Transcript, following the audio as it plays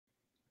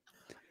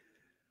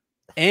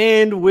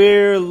And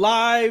we're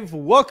live.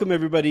 Welcome,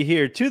 everybody,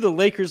 here to the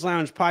Lakers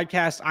Lounge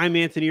podcast. I'm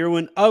Anthony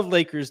Irwin of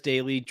Lakers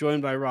Daily,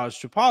 joined by Raj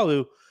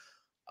Chapalu.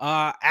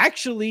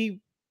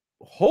 Actually,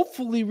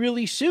 hopefully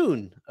really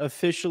soon,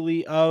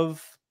 officially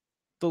of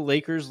the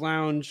Lakers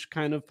Lounge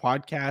kind of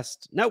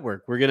podcast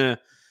network. We're going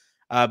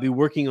to be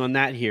working on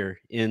that here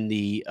in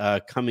the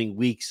coming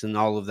weeks and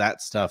all of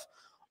that stuff.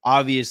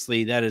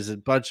 Obviously, that is a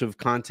bunch of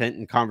content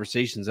and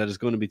conversations that is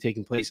going to be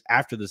taking place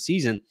after the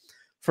season.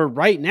 For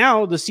right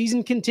now, the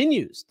season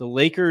continues. The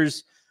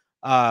Lakers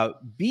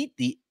beat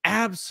the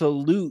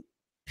absolute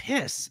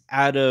piss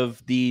out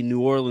of the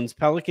New Orleans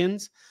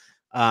Pelicans.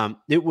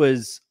 It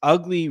was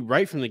ugly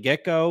right from the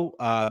get-go.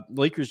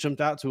 Lakers jumped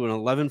out to an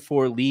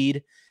 11-4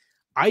 lead.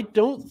 I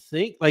don't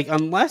think,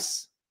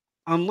 unless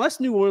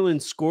New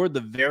Orleans scored the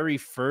very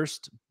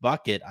first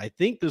bucket, I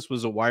think this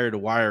was a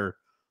wire-to-wire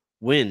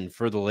win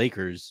for the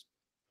Lakers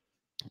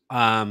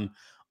on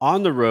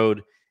the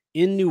road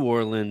in New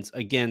Orleans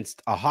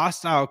against a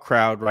hostile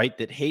crowd, right,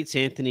 that hates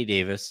Anthony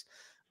Davis.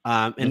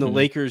 And the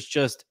Lakers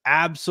just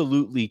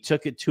absolutely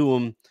took it to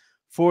them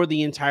for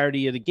the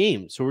entirety of the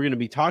game. So we're going to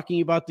be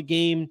talking about the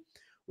game.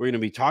 We're going to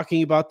be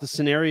talking about the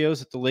scenarios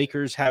that the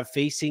Lakers have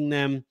facing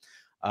them.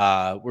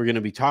 We're going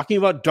to be talking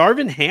about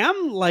Darvin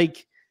Ham,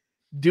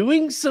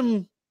 doing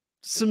some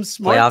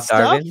smart Playoff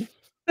stuff. Darvin.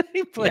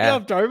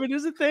 Playoff Darvin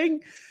is a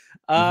thing.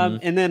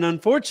 And then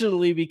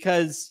unfortunately,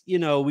 because,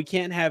 we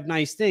can't have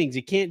nice things.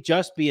 It can't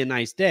just be a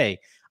nice day.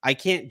 I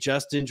can't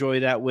just enjoy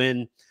that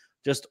win,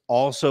 just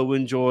also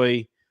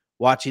enjoy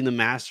watching the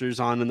Masters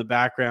on in the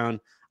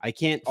background. I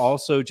can't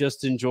also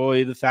just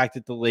enjoy the fact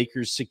that the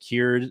Lakers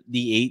secured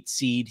the 8th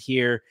seed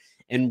here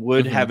and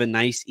would have a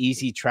nice,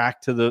 easy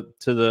track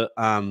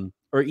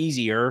or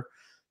easier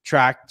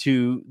track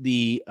to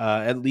the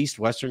at least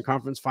Western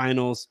Conference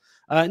Finals.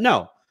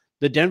 No.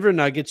 The Denver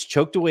Nuggets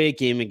choked away a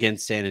game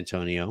against San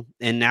Antonio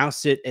and now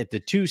sit at the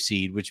 2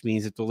 seed, which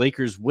means that the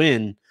Lakers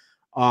win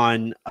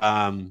on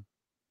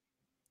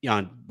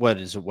what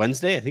is it,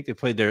 Wednesday? I think they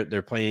played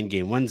their play-in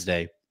game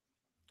Wednesday.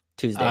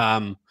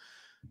 Tuesday.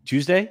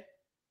 Tuesday?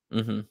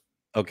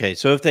 Okay,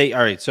 so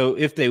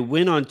if they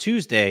win on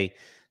Tuesday,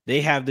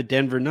 they have the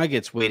Denver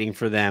Nuggets waiting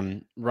for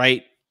them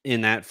right in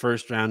that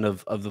first round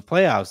of the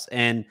playoffs.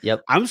 And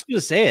I'm just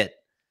gonna say it.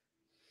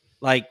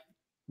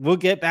 We'll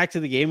get back to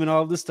the game and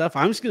all of this stuff.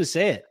 I'm just going to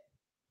say it.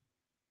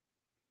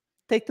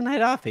 Take the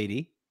night off,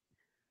 AD.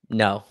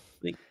 No.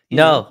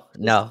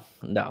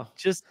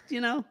 Just,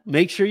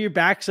 make sure your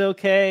back's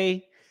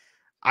okay.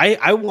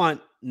 I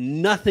want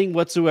nothing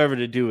whatsoever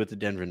to do with the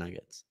Denver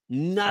Nuggets.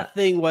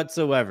 Nothing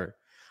whatsoever.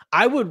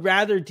 I would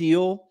rather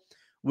deal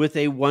with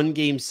a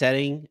 1-game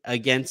setting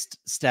against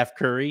Steph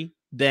Curry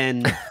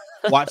than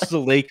watch the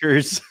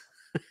Lakers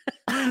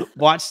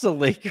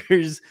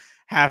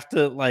have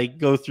to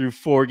go through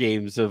 4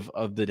 games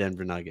of the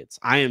Denver Nuggets.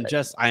 I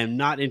am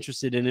not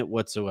interested in it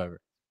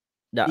whatsoever.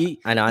 No,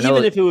 I know.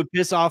 Even if it would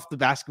piss off the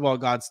basketball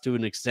gods to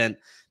an extent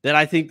that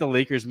I think the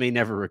Lakers may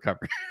never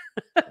recover.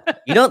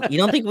 You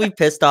don't think we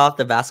pissed off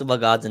the basketball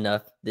gods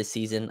enough this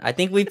season? I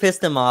think we pissed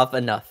them off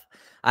enough.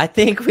 I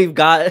think we've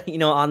got,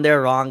 on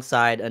their wrong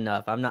side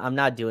enough. I'm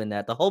not doing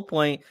that. The whole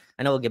point,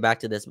 I know we'll get back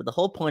to this, but the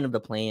whole point of the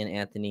play-in,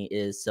 Anthony,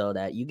 is so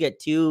that you get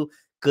 2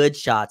 good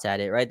shots at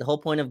it, right? The whole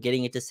point of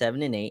getting it to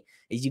 7 and 8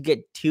 is you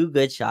get 2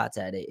 good shots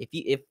at it.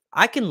 If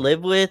I can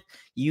live with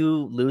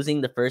you losing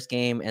the first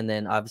game and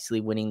then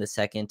obviously winning the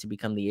second to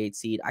become the 8th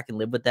seed, I can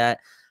live with that.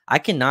 I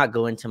cannot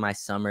go into my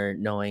summer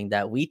knowing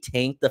that we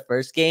tanked the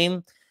first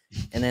game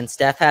and then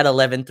Steph had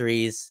 11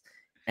 threes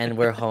and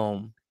we're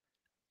home,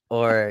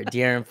 or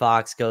De'Aaron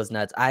Fox goes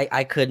nuts.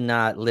 I could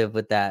not live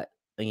with that,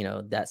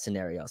 that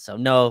scenario. So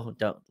no,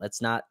 let's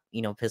not,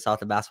 piss off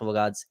the basketball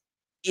gods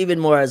even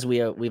more as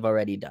we've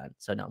already done.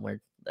 So no,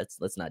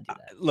 let's not do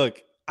that.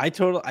 Look, I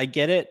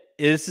get it.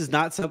 This is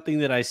not something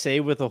that I say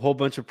with a whole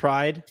bunch of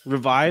pride.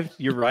 Revived,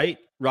 you're right.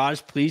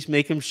 Raj, please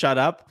make him shut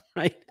up.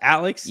 Right,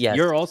 Alex, yes.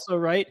 You're also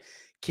right.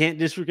 Can't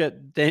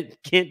disrespect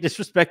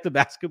the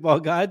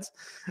basketball gods.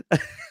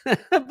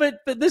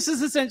 but this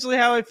is essentially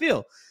how I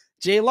feel.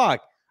 J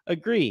Lock,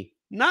 agree.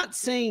 Not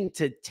saying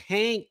to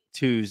tank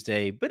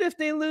Tuesday, but if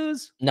they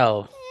lose,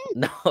 no.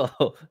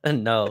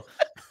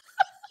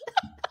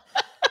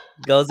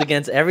 Goes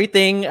against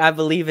everything I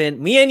believe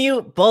in. Me and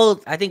you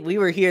both, I think we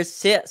were here,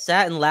 sat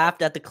and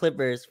laughed at the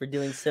Clippers for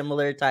doing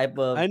similar type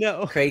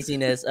of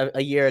craziness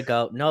a year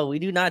ago. No, we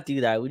do not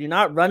do that. We do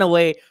not run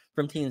away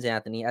from teams,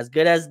 Anthony. As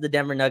good as the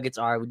Denver Nuggets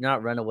are, we do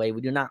not run away. We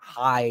do not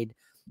hide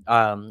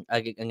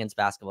against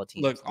basketball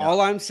teams. Look,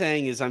 all I'm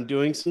saying is I'm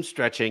doing some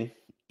stretching.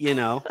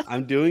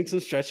 I'm doing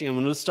some stretching. I'm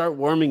going to start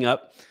warming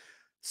up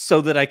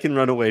so that I can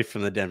run away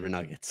from the Denver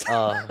Nuggets.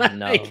 Oh,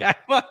 no.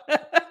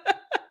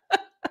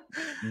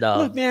 No.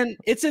 Look, man,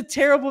 it's a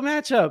terrible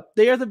matchup.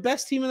 They are the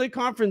best team in the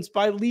conference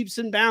by leaps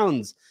and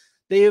bounds.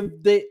 Were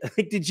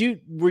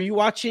you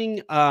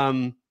watching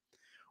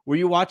Were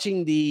you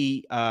watching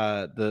the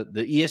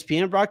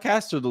ESPN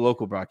broadcast or the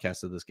local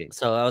broadcast of this game?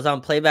 So I was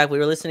on playback. We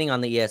were listening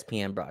on the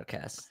ESPN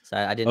broadcast. So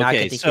I did not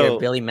Okay, get to hear so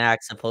Billy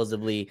Mack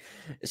supposedly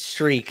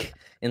shriek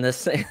in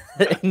the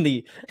in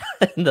the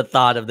in the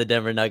thought of the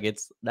Denver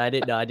Nuggets. I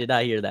did not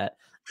hear that.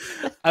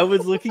 I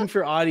was looking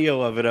for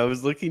audio of it. I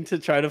was looking to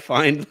try to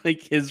find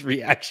like his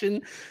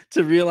reaction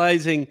to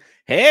realizing,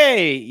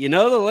 hey, you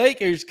know, the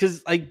Lakers,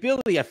 because like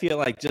Billy, I feel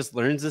like just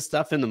learns this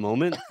stuff in the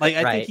moment. Like I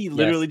think Right. he Yes.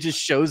 literally just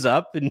shows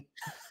up and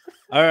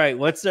all right,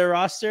 what's their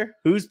roster?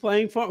 Who's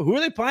playing for? Who are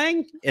they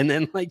playing? And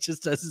then like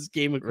just does his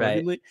game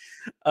accordingly.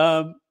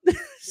 Right.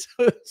 So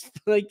it's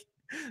like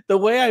the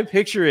way I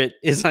picture it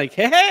is like,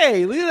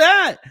 hey, look at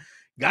that.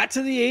 Got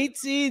to the 8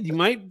 seed. You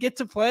might get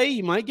to play.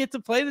 You might get to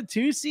play the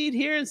 2 seed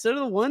here instead of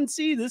the 1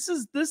 seed. This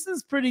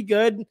is pretty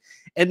good.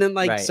 And then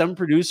like Right. some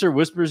producer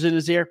whispers in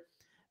his ear,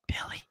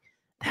 Billy,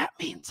 that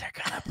means they're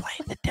gonna play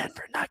the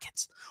Denver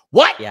Nuggets.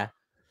 What? Yeah.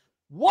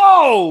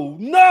 Whoa,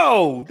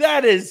 no,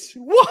 that is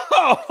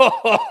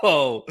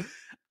whoa.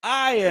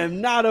 I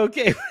am not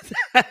okay with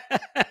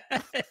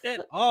that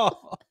at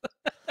all.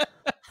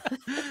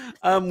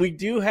 We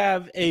do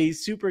have a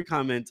super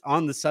comment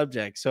on the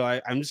subject, so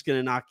I'm just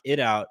gonna knock it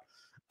out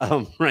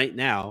right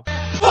now.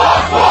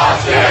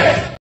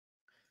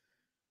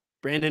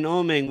 Brandon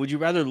Omeng, would you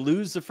rather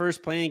lose the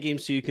first playing game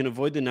so you can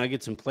avoid the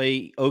Nuggets and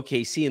play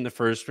OKC in the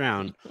first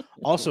round?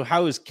 Also,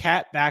 how is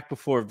Cat back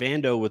before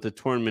Vando with a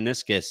torn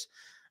meniscus?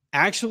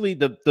 Actually,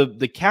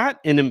 the Cat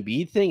and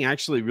Embiid thing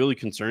actually really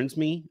concerns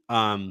me.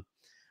 I'm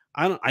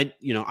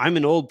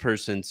an old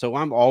person, so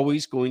I'm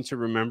always going to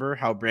remember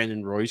how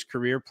Brandon Roy's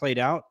career played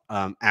out.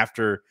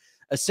 After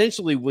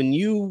essentially when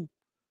you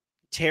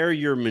tear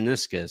your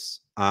meniscus,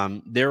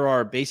 there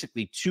are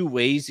basically 2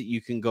 ways that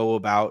you can go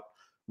about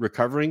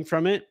recovering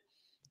from it.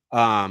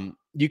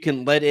 You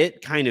can let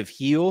it kind of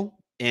heal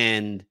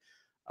and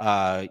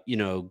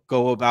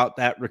go about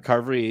that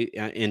recovery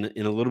in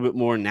a little bit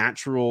more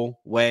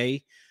natural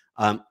way.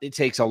 It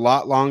takes a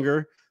lot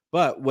longer,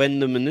 but when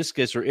the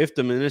meniscus, or if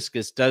the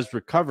meniscus does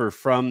recover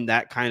from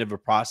that kind of a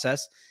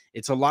process,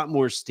 it's a lot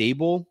more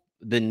stable.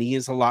 The knee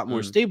is a lot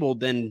more stable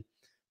than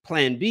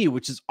plan B,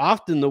 which is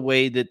often the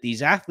way that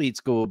these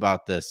athletes go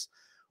about this,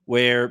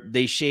 where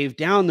they shave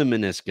down the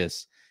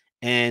meniscus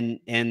and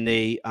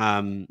they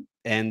then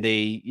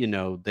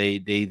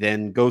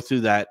go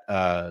through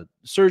that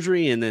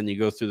surgery, and then you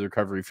go through the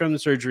recovery from the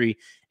surgery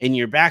and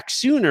you're back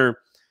sooner.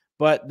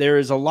 But there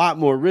is a lot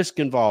more risk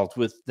involved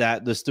with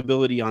that, the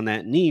stability on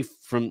that knee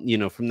from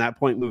that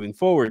point moving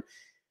forward.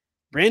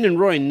 Brandon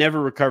Roy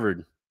never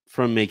recovered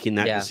from making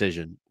that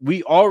decision.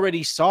 We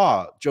already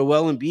saw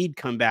Joel Embiid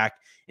come back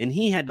and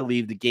he had to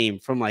leave the game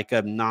from like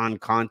a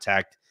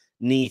non-contact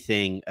knee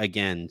thing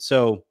again.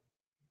 So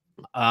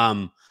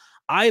I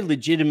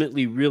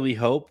legitimately really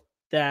hope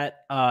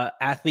that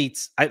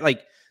athletes,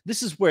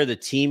 this is where the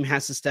team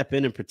has to step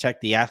in and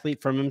protect the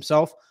athlete from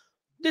himself.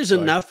 There's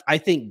enough, I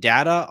think,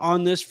 data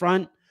on this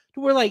front to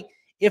where, like,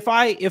 if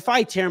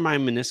I tear my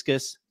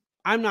meniscus,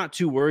 I'm not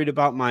too worried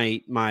about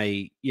my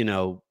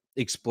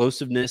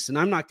explosiveness, and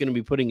I'm not going to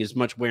be putting as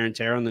much wear and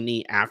tear on the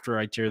knee after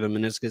I tear the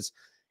meniscus.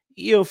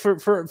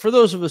 For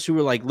those of us who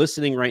are like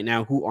listening right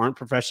now who aren't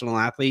professional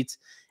athletes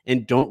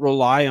and don't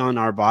rely on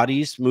our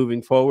bodies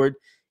moving forward,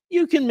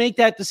 you can make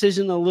that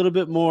decision a little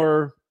bit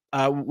more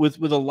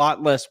with a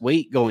lot less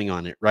weight going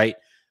on it, right?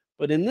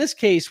 But in this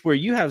case, where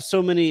you have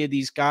so many of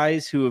these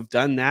guys who have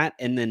done that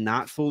and then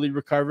not fully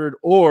recovered,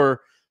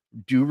 or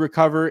do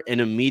recover and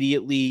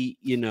immediately,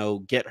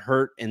 get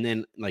hurt and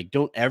then like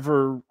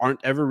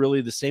aren't ever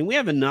really the same. We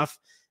have enough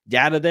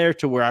data there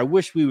to where I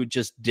wish we would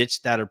just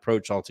ditch that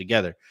approach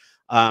altogether.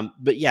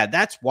 But yeah,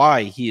 that's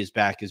why he is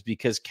back, is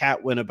because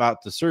Cat went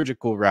about the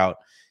surgical route,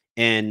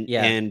 and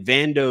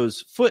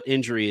Vando's foot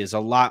injury is a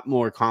lot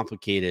more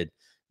complicated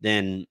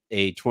than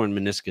a torn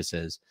meniscus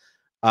is.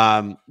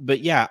 But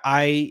yeah,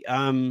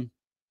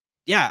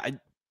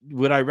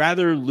 would I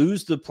rather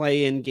lose the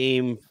play-in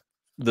game,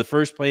 the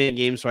first play-in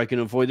game, so I can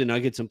avoid the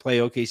Nuggets and play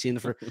OKC in the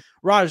first?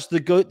 Raj,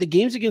 the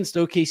games against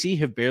OKC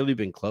have barely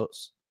been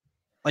close.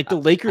 Like the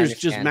Lakers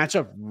just match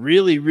up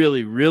really,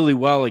 really, really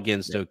well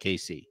against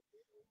OKC.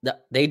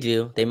 They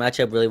do. They match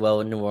up really well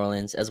with New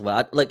Orleans as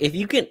well. Like, if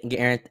you can,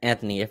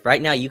 Anthony, if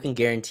right now you can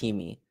guarantee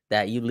me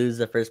that you lose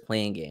the first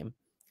play-in game,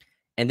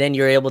 and then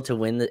you're able to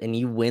win and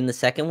you win the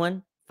second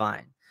one,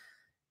 fine.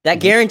 That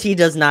guarantee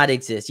does not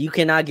exist. You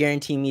cannot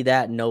guarantee me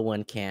that. No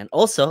one can.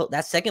 Also,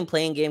 that second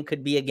playing game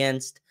could be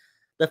against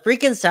the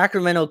freaking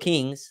Sacramento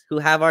Kings, who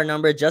have our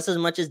number just as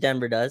much as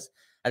Denver does.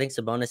 I think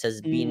Sabonis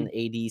has beaten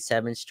AD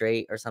 7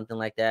 straight or something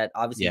like that.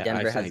 Obviously,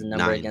 Denver has a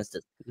number against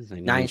it.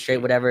 9 straight,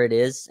 whatever it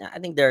is. I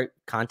think there are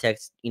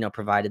context,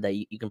 provided that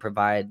you can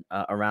provide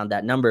around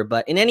that number.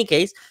 But in any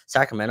case,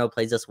 Sacramento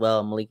plays us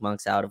well. Malik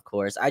Monk's out, of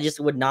course. I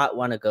just would not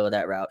want to go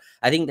that route.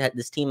 I think that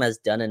this team has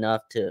done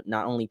enough to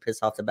not only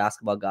piss off the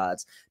basketball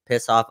gods,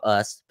 piss off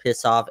us,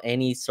 piss off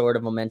any sort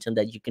of momentum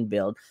that you can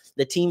build.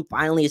 The team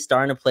finally is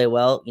starting to play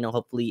well.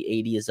 Hopefully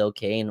AD is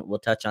okay, and we'll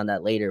touch on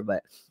that later.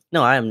 But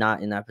no, I am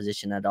not in that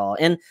position at all.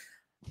 And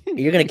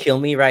You're gonna kill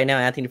me right now,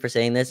 Anthony, for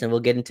saying this, and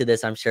we'll get into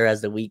this, I'm sure,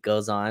 as the week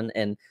goes on,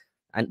 and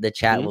the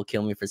chat will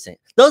kill me for saying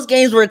those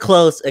games were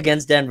close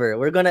against Denver.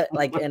 We're gonna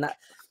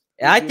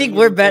I think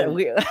we're better.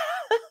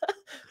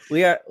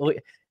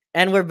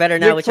 And we're better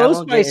now, They're which close I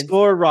won't by get into.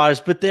 score,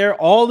 Raj, but they're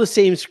all the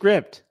same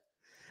script.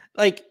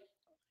 Like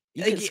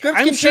I'm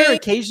sure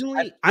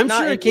occasionally,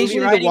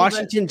 the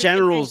Washington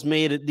Generals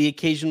made the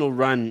occasional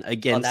run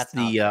against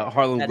the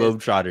Harlem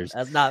Globetrotters.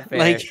 That's not fair.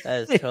 Like,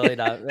 that is totally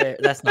not fair.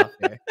 That's not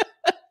fair.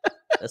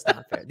 That's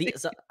not fair.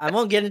 So I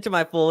won't get into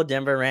my full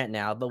Denver rant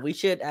now, but we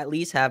should at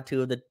least have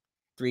 2 of the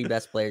 3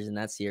 best players in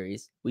that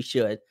series. We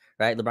should,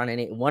 right?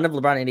 One of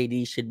LeBron and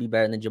AD should be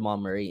better than Jamal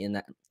Murray in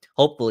that.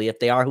 Hopefully, if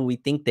they are who we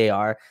think they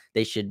are,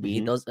 they should be.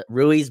 Those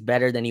Rui's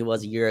better than he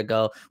was a year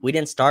ago. We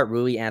didn't start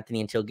Rui, Anthony,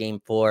 until game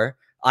 4.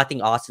 I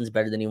think Austin's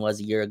better than he was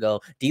a year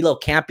ago. D'Lo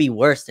can't be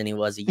worse than he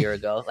was a year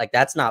ago. Like,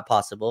 that's not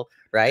possible,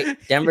 right?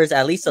 Denver's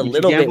at least a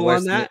little bit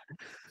worse. On that?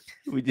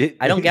 We did.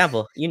 I don't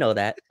gamble. You know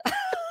that.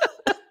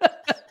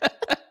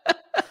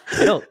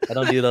 I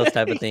don't do those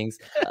type of things.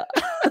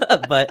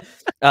 But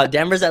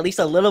Denver's at least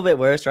a little bit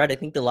worse, right? I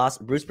think the loss.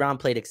 Bruce Brown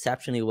played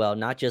exceptionally well,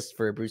 not just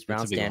for Bruce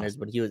Brown standards,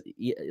 but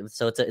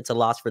so it's a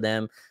loss for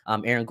them.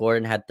 Aaron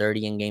Gordon had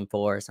 30 in game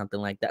 4 or something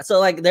like that.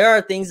 So like there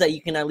are things that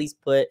you can at least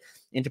put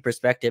into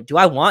perspective. Do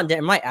I want?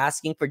 Am I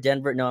asking for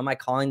Denver? No. Am I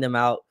calling them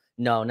out?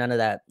 No. None of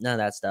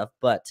that stuff.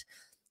 But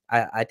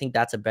I think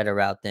that's a better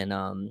route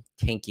than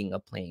tanking a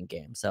playing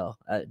game. So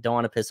I don't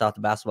want to piss off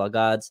the basketball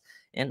gods.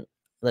 And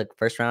look,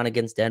 first round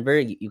against Denver,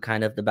 you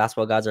kind of, the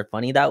basketball gods are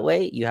funny that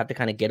way. You have to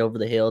kind of get over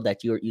the hill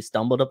that you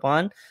stumbled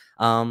upon.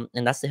 And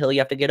that's the hill you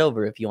have to get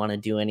over if you want to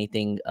do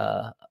anything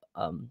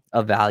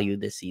of value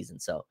this season.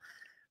 So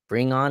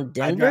bring on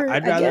Denver.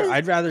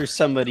 I'd rather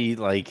somebody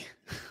like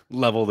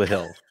level the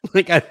hill.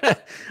 Like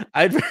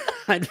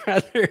I'd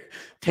rather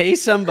pay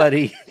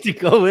somebody to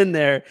go in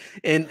there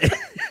and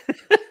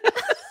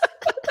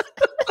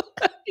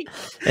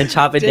and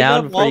chop it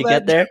down before you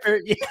get there.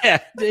 Dirt.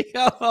 Yeah, take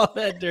out all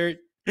that dirt.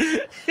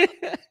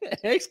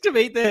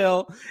 Excavate the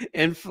hill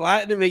and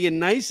flatten it, make it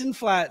nice and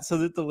flat so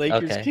that the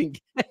Lakers can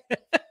get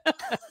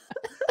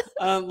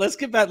let's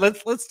get back.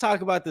 Let's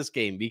talk about this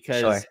game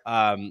because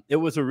it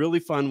was a really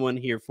fun one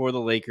here for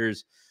the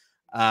Lakers.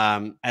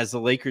 As the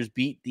Lakers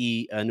beat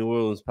the New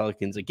Orleans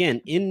Pelicans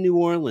again in New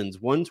Orleans,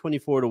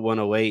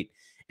 124-108.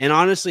 And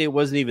honestly, it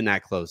wasn't even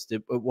that close.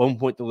 At one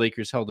point, the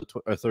Lakers held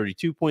a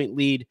 32-point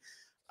lead.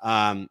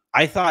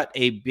 I thought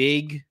a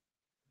big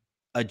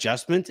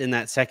adjustment in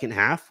that second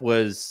half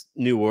was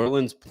New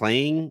Orleans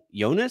playing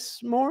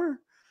Jonas more.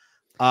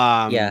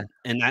 And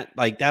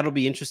that'll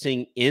be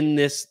interesting in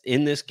this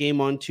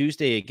game on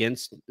Tuesday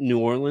against New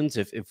Orleans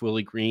if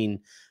Willie Green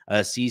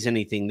sees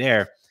anything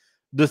there.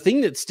 The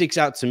thing that sticks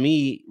out to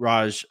me,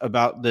 Raj,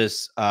 about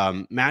this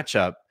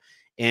matchup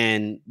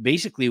and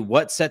basically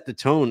what set the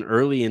tone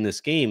early in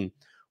this game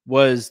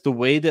was the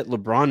way that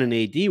LeBron and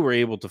AD were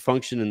able to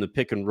function in the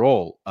pick and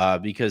roll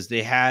because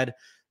they had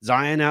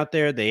Zion out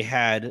there, they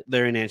had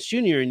Larry Nance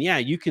Jr. And yeah,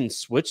 you can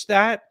switch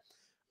that,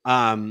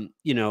 and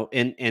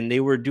they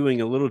were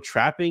doing a little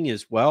trapping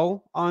as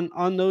well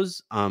on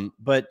those.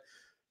 But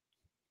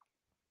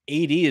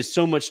AD is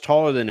so much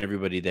taller than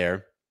everybody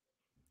there.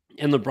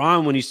 And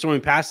LeBron, when he's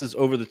throwing passes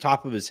over the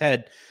top of his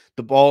head,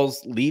 the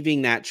ball's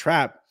leaving that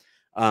trap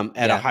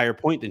at a higher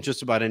point than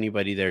just about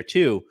anybody there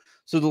too.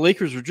 So the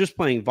Lakers were just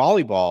playing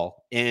volleyball,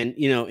 and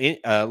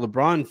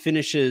LeBron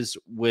finishes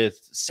with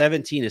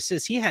 17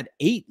 assists. He had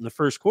 8 in the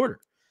first quarter.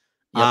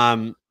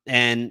 Yep.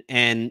 And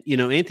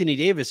Anthony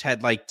Davis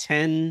had like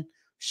 10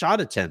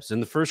 shot attempts in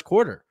the first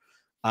quarter.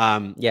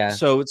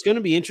 So it's going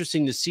to be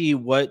interesting to see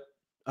what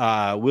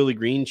Willie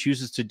Green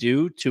chooses to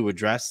do to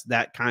address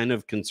that kind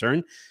of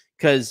concern,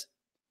 because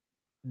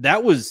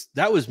that was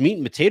meat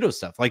and potato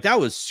stuff. Like that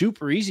was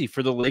super easy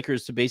for the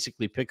Lakers to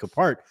basically pick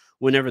apart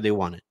whenever they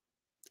wanted.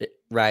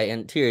 Right.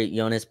 And to your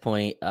Jonas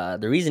point,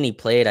 the reason he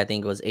played, I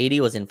think, was AD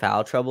was in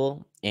foul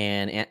trouble,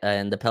 and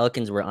the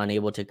Pelicans were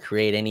unable to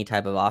create any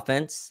type of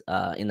offense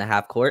in the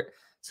half court.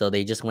 So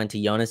they just went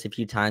to Jonas a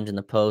few times in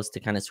the post to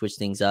kind of switch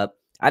things up.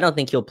 I don't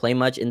think he'll play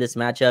much in this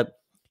matchup.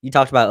 You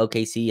talked about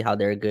OKC, how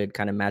they're a good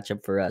kind of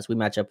matchup for us. We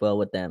match up well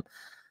with them.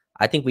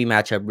 I think we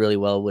match up really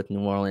well with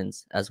New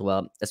Orleans as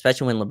well,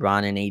 especially when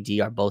LeBron and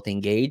AD are both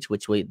engaged,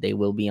 which they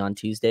will be on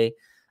Tuesday.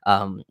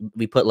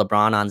 We put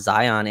LeBron on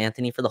Zion,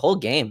 Anthony, for the whole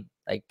game.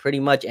 Like pretty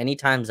much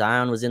anytime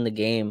Zion was in the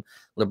game,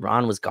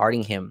 LeBron was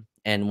guarding him.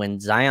 And when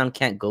Zion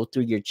can't go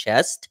through your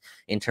chest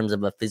in terms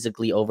of a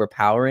physically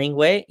overpowering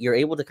way, you're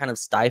able to kind of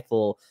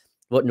stifle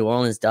what New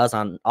Orleans does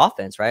on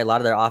offense, right? A lot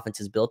of their offense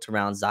is built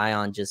around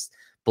Zion just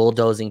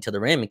bulldozing to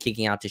the rim and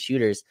kicking out to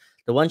shooters.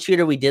 The one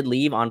shooter we did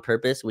leave on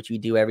purpose, which we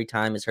do every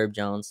time, is Herb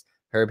Jones.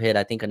 Herb hit,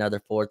 I think,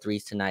 another 4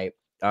 threes tonight.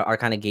 Our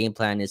kind of game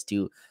plan is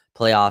to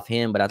play off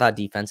him, but I thought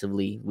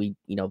defensively we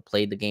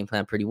played the game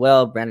plan pretty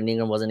well. Brandon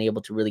Ingram wasn't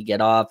able to really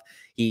get off.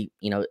 We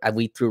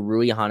threw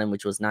Rui on him,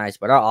 which was nice,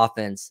 but our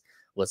offense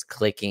was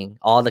clicking.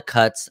 All the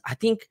cuts. I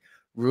think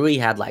Rui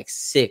had like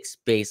 6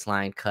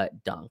 baseline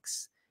cut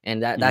dunks,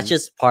 And that's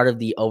just part of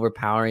the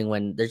overpowering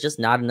when there's just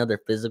not another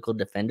physical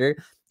defender.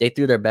 They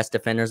threw their best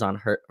defenders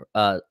on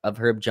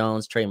Herb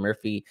Jones, Trey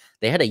Murphy.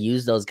 They had to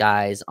use those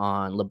guys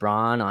on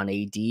LeBron, on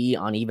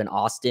AD, on even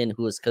Austin,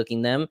 who was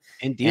cooking them.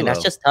 And And that's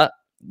D'Lo. just tough.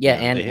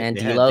 Yeah, Yeah, and they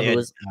had D'Lo, who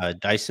was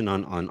Dyson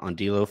on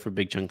D'Lo for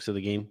big chunks of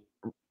the game.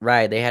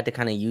 right. They had to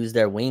kind of use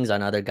their wings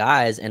on other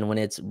guys. And when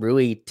it's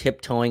Rui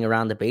tiptoeing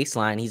around the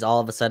baseline, he's all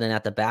of a sudden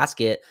at the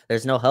basket.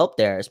 There's no help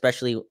there,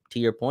 especially to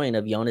your point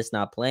of Jonas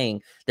not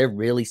playing. They're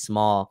really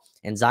small.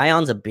 And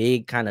Zion's a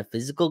big kind of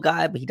physical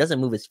guy, but he doesn't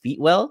move his feet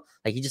well.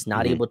 Like he's just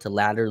not able to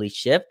laterally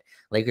shift.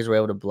 Lakers were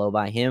able to blow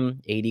by him.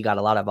 AD got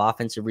a lot of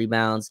offensive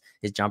rebounds.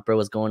 His jumper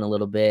was going a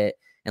little bit.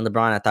 And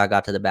LeBron, I thought,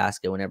 got to the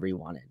basket whenever he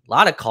wanted. A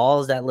lot of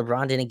calls that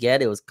LeBron didn't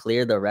get. It was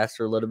clear the refs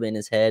were a little bit in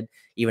his head.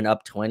 Even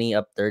up 20,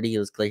 up 30, it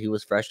was clear he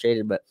was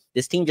frustrated. But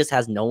this team just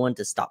has no one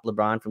to stop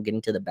LeBron from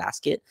getting to the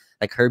basket.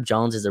 Like Herb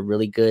Jones is a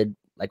really good,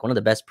 like one of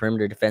the best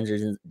perimeter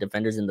defenders in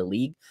the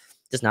league.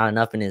 Just not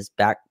enough in his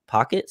back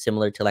pocket,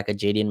 similar to like a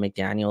Jaden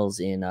McDaniels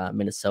in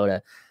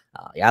Minnesota.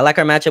 Yeah, I like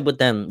our matchup with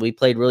them. We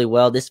played really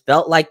well. This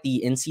felt like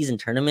the in-season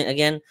tournament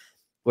again,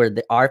 where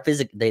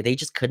they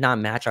just could not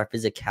match our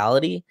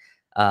physicality.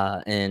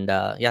 Yeah,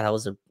 that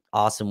was an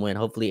awesome win.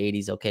 Hopefully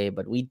 80's okay,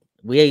 but we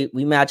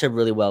match up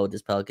really well with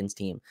this Pelicans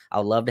team. I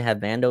would love to have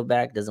Vando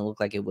back. Doesn't look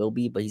like it will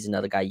be, but he's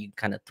another guy you can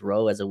kind of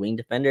throw as a wing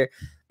defender.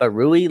 But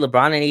Rui,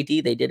 LeBron, and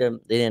AD, they did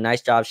a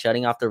nice job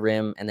shutting off the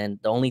rim, and then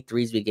the only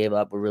threes we gave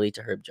up were really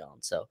to Herb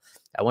Jones. So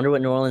I wonder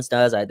what New Orleans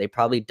does. They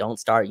probably don't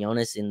start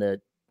Jonas in the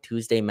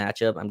Tuesday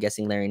matchup. I'm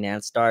guessing Larry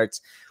Nance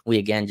starts. We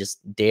again just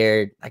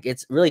dared. Like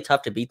it's really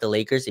tough to beat the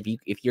Lakers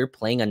if you're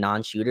playing a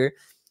non-shooter,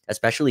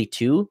 especially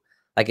two.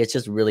 Like it's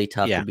just really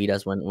tough to beat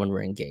us when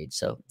we're engaged.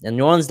 So, and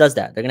New Orleans does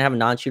that. They're gonna have a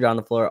non-shooter on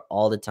the floor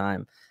all the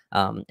time,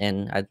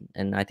 and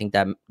I think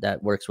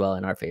that works well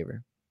in our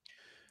favor.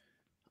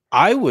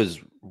 I was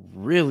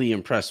really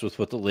impressed with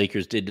what the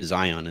Lakers did to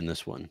Zion in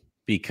this one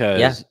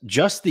because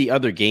just the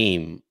other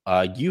game,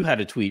 you had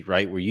a tweet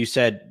right where you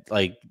said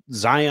like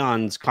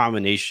Zion's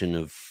combination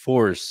of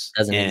force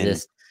Doesn't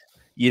exist.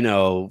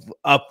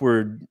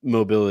 Upward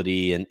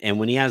mobility and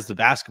when he has the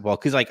basketball,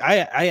 because like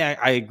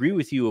I agree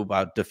with you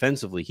about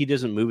defensively, he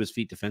doesn't move his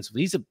feet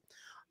defensively.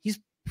 He's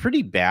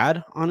pretty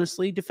bad,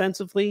 honestly,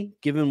 defensively,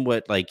 given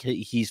what like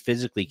he's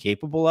physically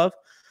capable of.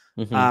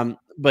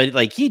 But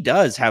like he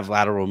does have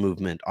lateral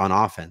movement on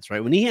offense,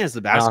 right? When he has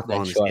the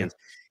basketball in his hands.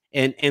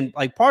 And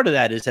like part of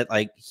that is that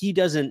like he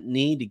doesn't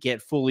need to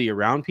get fully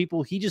around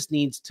people. He just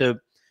needs to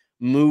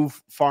move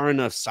far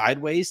enough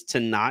sideways to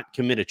not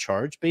commit a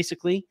charge,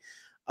 basically.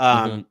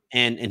 And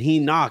he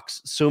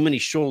knocks so many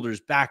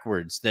shoulders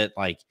backwards that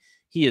like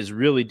he is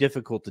really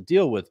difficult to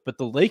deal with. But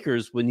the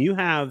Lakers, when you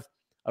have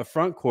a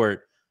front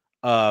court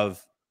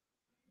of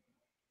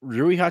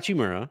Rui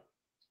Hachimura,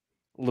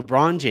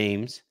 LeBron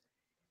James,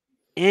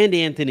 and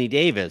Anthony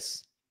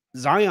Davis,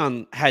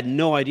 Zion had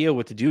no idea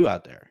what to do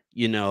out there,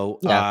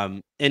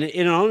 and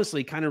it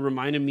honestly kind of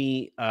reminded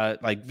me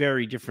like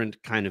very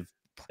different kind of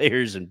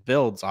players and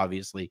builds,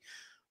 obviously.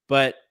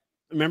 But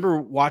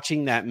remember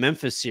watching that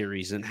Memphis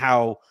series and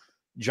how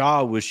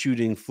Ja was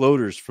shooting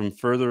floaters from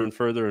further and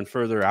further and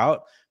further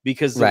out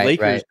because the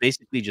Lakers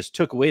basically just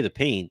took away the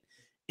paint.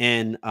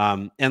 And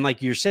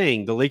like you're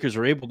saying, the Lakers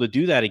are able to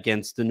do that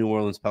against the New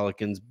Orleans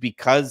Pelicans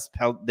because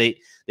they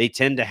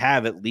tend to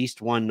have at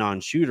least one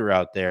non-shooter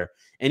out there.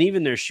 And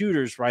even their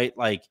shooters, right?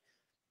 Like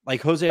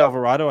Jose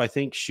Alvarado, I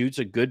think shoots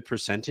a good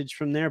percentage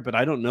from there, but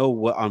I don't know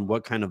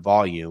what kind of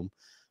volume.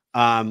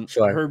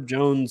 Herb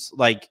Jones,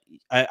 like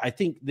I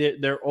think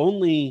their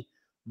only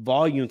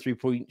volume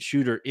 3-point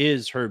shooter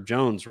is Herb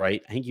Jones,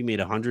 right? I think he made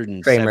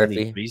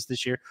 170 threes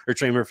this year, or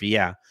Trey Murphy,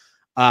 yeah.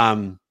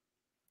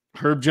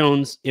 Herb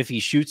Jones, if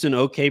he shoots an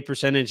okay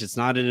percentage, it's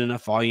not in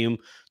enough volume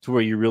to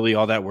where you're really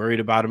all that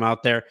worried about him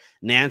out there.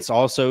 Nance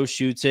also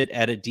shoots it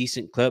at a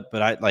decent clip,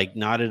 but I like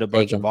not at a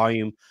bunch of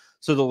volume.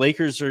 So the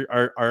Lakers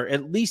are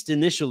at least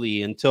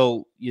initially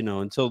until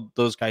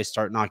those guys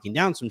start knocking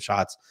down some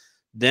shots,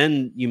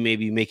 then you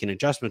maybe make an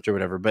adjustment or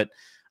whatever. But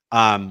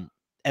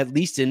at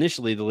least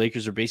initially, the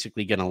Lakers are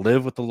basically going to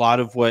live with a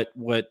lot of what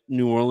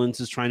New Orleans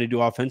is trying to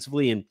do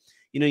offensively. And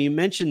you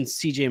mentioned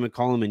CJ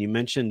McCollum and you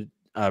mentioned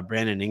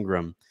Brandon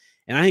Ingram.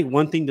 And I think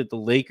one thing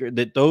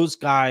that those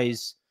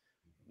guys,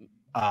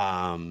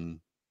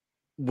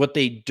 what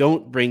they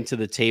don't bring to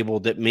the table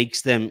that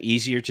makes them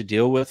easier to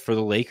deal with for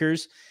the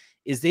Lakers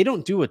is they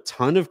don't do a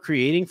ton of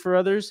creating for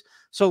others.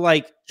 So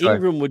like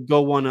Ingram would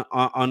go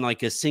on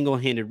like a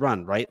single-handed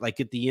run, right? Like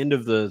at the end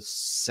of the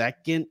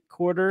second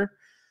quarter,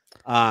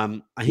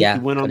 I think he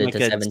went on like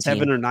a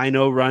 7 or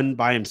 9-0 run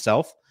by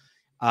himself.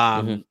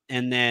 And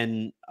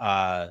then,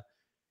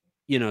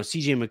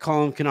 CJ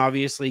McCollum can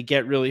obviously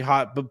get really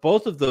hot, but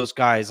both of those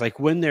guys, like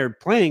when they're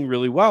playing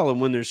really well and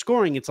when they're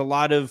scoring, it's a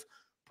lot of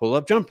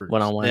pull-up jumpers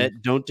that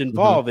don't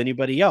involve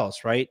anybody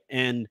else, right?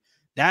 And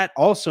that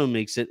also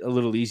makes it a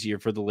little easier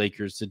for the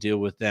Lakers to deal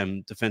with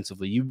them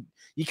defensively.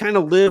 You kind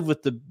of live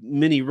with the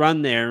mini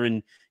run there,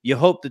 and you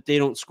hope that they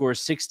don't score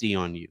 60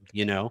 on you,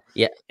 you know?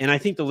 Yeah. And I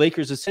think the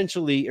Lakers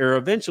essentially or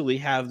eventually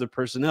have the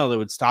personnel that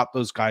would stop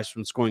those guys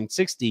from scoring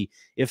 60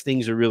 if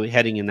things are really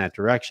heading in that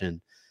direction.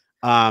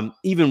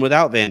 Even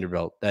without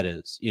Vanderbilt, that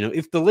is. You know,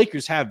 if the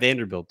Lakers have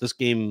Vanderbilt, this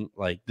game,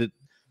 like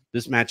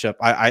this matchup,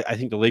 I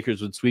think the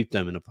Lakers would sweep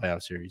them in a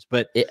playoff series.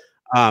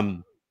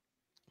 Um,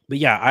 but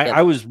yeah, Yeah.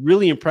 I was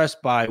really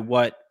impressed by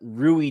what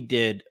Rui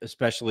did,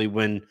 especially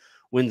when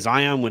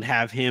Zion would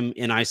have him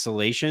in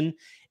isolation,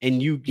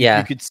 and you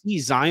could see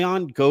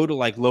Zion go to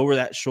like lower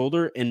that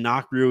shoulder and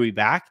knock Rui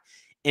back,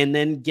 and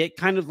then get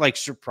kind of like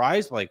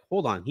surprised, like,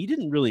 hold on, he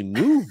didn't really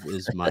move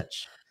as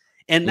much.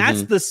 And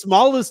that's the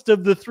smallest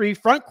of the 3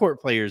 front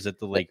court players that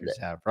the Lakers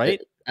have,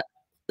 right?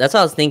 That's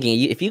what I was thinking.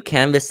 If you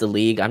canvas the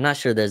league, I'm not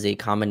sure there's a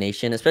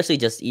combination, especially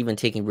just even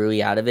taking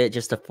Rui out of it,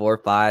 just a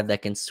 4-5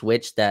 that can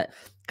switch that.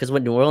 Because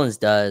what New Orleans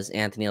does,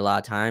 Anthony, a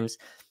lot of times,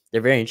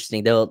 they're very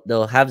interesting.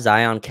 They'll have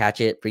Zion catch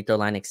it, free throw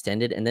line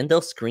extended, and then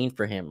they'll screen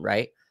for him,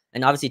 right?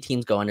 And obviously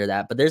teams go under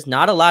that, but there's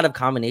not a lot of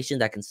combinations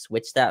that can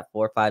switch that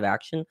 4-5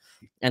 action.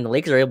 And the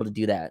Lakers are able to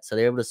do that. So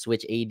they're able to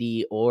switch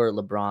AD or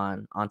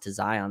LeBron onto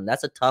Zion.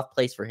 That's a tough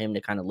place for him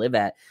to kind of live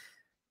at.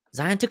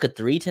 Zion took a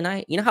 3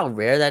 tonight. You know how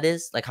rare that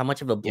is? Like how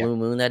much of a blue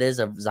moon that is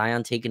of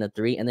Zion taking a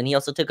 3. And then he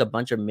also took a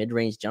bunch of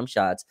mid-range jump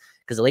shots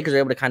because the Lakers are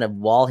able to kind of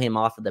wall him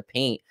off of the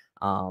paint.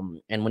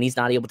 And when he's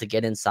not able to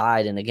get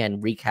inside and again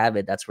wreak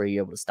havoc, that's where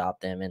you're able to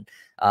stop them. And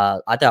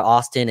I thought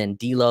Austin and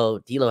D'Lo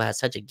has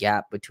such a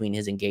gap between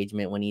his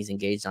engagement when he's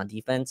engaged on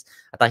defense.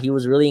 I thought he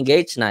was really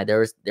engaged tonight.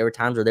 There were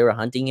times where they were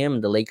hunting him,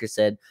 and the Lakers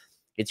said,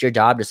 it's your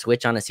job to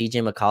switch on a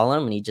CJ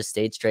McCollum, and he just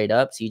stayed straight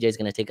up. CJ's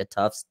going to take a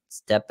tough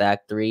step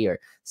back 3 or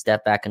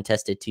step back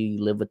contested 2.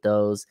 You live with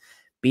those.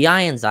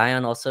 BI and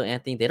Zion also,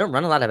 Anthony, they don't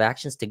run a lot of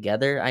actions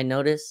together, I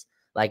notice.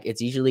 Like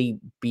it's usually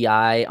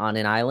BI on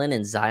an island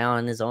and Zion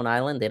on his own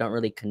island. They don't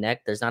really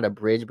connect. There's not a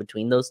bridge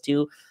between those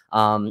two.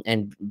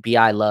 And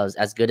BI loves,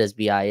 as good as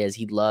BI is,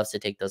 he loves to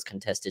take those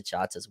contested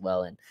shots as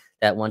well. And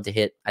that one to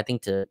hit, I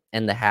think to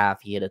end the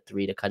half, he hit a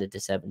 3 to cut it to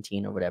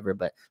 17 or whatever.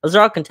 But those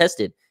are all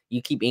contested.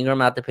 You keep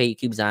Ingram out the paint, you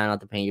keep Zion out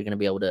the paint, you're going to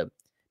be able to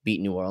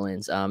beat New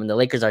Orleans. And the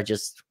Lakers are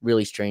just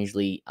really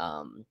strangely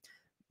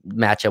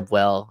match up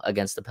well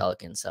against the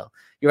Pelicans. So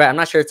you're right. I'm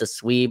not sure it's a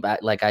sweep. I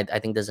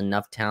think there's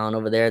enough talent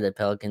over there. The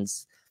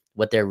Pelicans,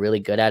 what they're really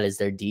good at is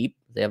they're deep.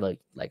 They have like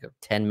a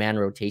 10-man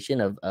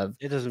rotation of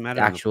it doesn't matter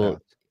actual.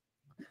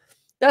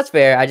 That's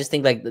fair. I just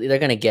think like they're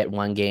gonna get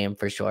one game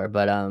for sure.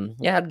 But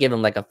yeah, I'd give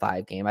them like a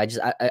 5 game.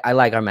 I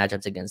like our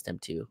matchups against them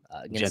too.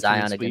 Against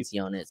Zion, sweep? Against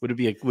Jonas. Would it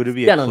be a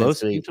close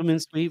sweep? Gentleman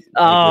sweep?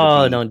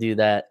 Oh, don't do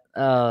that.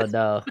 Oh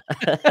no.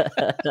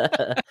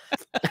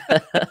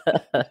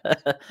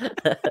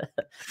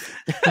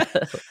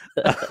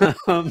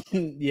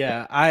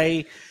 Yeah,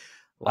 I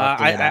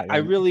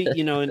really,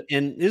 you know,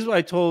 and this is what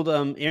I told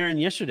Aaron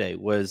yesterday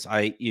was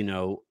I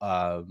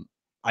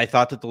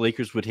thought that the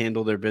Lakers would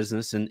handle their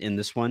business in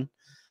this one.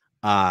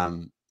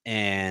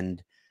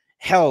 And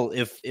hell,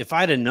 if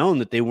I'd have known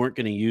that they weren't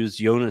going to use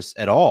Jonas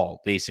at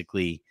all,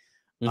 basically,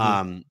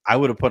 I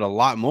would have put a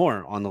lot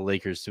more on the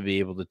Lakers to be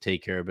able to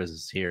take care of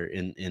business here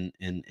in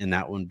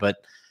that one. But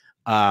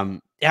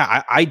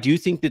yeah, I do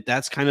think that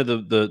that's kind of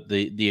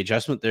the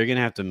adjustment they're going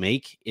to have to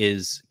make,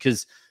 is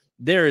because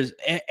there is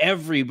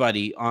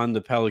everybody on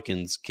the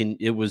Pelicans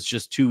it was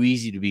just too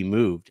easy to be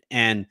moved.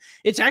 And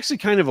it's actually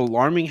kind of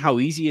alarming how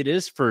easy it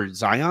is for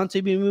Zion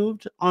to be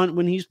moved on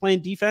when he's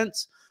playing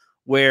defense,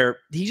 where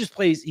he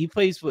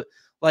plays with,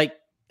 like,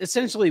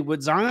 essentially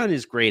what Zion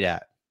is great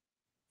at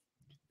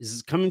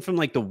is coming from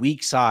like the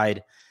weak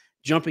side,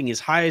 jumping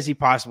as high as he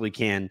possibly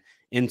can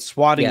and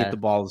swatting at the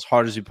ball as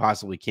hard as he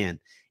possibly can.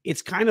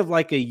 It's kind of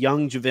like a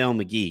young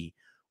JaVale McGee,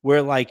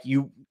 where like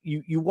you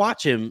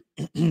watch him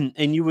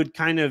and you would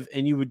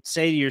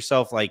say to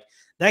yourself, like,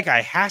 that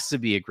guy has to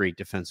be a great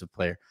defensive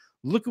player.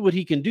 Look at what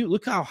he can do.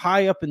 Look how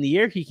high up in the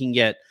air he can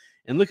get.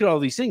 And look at all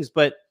these things.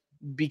 But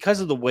because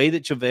of the way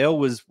that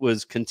JaVale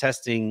was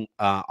contesting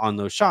on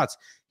those shots,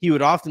 he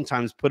would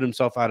oftentimes put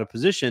himself out of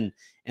position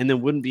and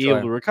then wouldn't be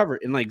able to recover.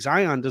 And like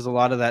Zion does a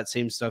lot of that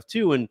same stuff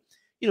too. And,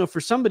 you know,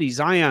 for somebody,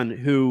 Zion,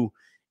 who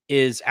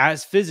is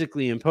as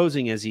physically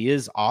imposing as he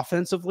is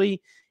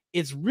offensively,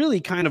 it's really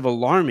kind of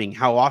alarming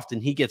how often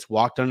he gets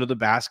walked under the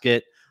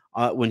basket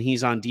when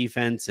he's on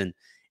defense,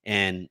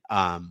 and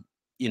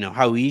you know,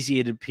 how easy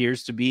it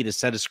appears to be to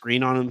set a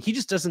screen on him. He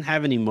just doesn't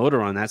have any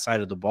motor on that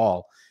side of the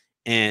ball.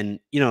 And,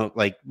 you know,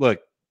 like, look,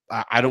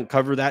 I don't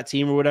cover that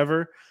team or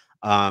whatever.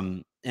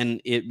 And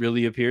it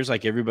really appears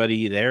like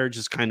everybody there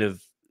just kind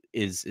of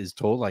is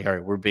told, like, all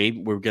right, we're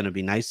going to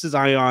be nice to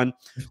Zion.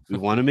 We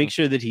want to make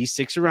sure that he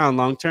sticks around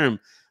long term.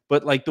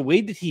 But like the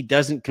way that he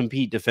doesn't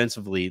compete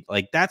defensively,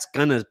 like that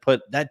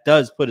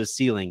does put a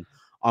ceiling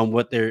on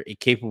what they're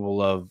capable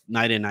of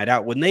night in, night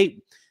out.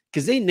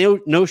 Because they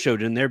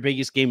no-showed in their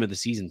biggest game of the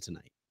season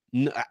tonight.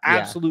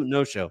 Absolute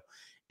no-show.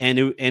 and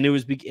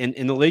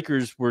the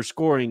Lakers were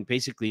scoring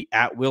basically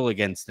at will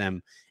against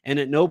them. And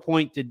at no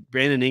point did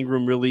Brandon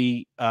Ingram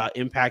really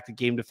impact the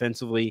game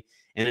defensively,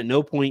 and at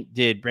no point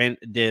did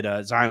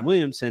Zion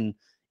Williamson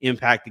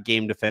impact the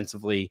game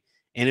defensively.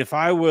 And if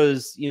I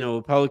was,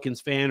 a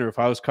Pelicans fan, or if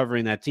I was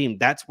covering that team,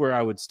 that's where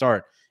I would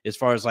start as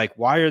far as like,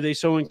 why are they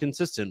so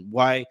inconsistent?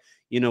 Why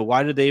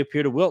do they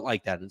appear to wilt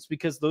like that? And it's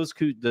because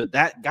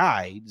that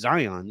guy,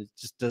 Zion,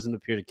 just doesn't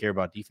appear to care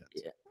about defense.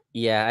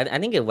 Yeah, I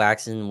think it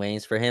waxes and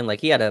wanes for him. Like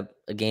he had a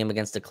game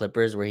against the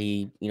Clippers where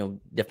he,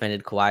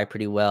 defended Kawhi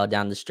pretty well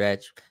down the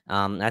stretch.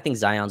 I think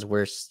Zion's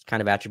worst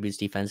kind of attributes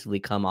defensively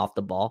come off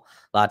the ball.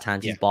 A lot of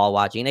times he's ball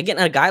watching. Again,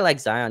 a guy like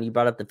Zion, you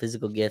brought up the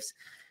physical gifts.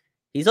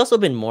 He's also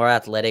been more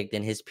athletic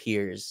than his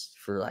peers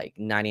for like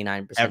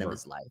 99% of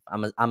his life.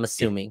 I'm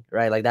assuming,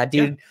 right? Like that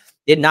dude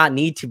did not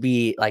need to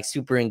be like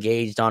super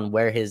engaged on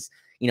where his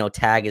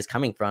tag is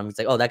coming from. He's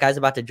like, oh, that guy's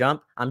about to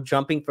jump. I'm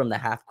jumping from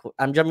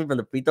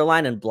the free throw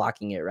line and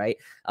blocking it, right?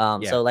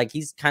 So like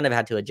he's kind of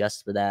had to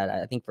adjust for that.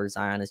 I think for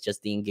Zion, it's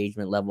just the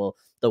engagement level,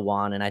 the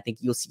one, and I think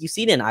you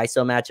see it in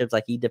ISO matchups.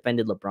 Like he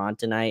defended LeBron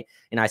tonight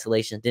in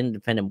isolation, didn't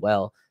defend him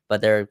well,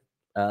 but there are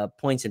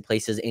points and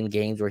places in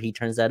games where he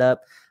turns that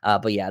up.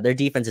 But yeah, their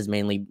defense is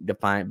mainly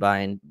defined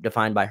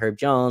by Herb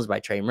Jones, by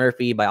Trey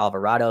Murphy, by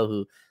Alvarado,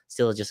 who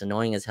still is just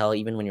annoying as hell.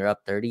 Even when you're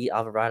up 30,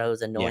 Alvarado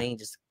is annoying.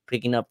 Just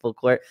picking up full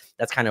court.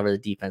 That's kind of where the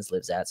defense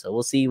lives at. So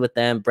we'll see with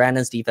them.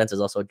 Brandon's defense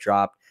has also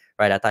dropped,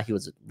 right? I thought he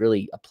was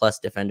really a plus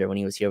defender when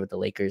he was here with the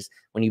Lakers.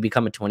 When you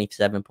become a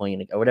 27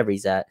 point or whatever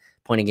he's at,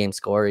 point a game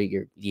scorer,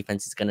 your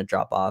defense is going to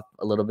drop off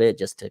a little bit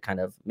just to kind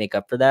of make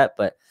up for that.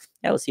 But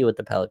yeah, we'll see with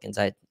the Pelicans.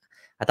 I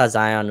thought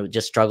Zion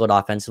just struggled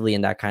offensively,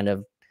 and that kind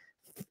of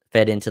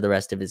fed into the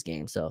rest of his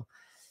game. So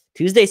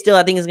Tuesday still,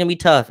 I think, is going to be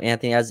tough,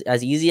 Anthony.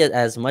 As easy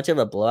as much of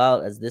a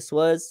blowout as this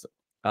was,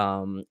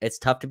 it's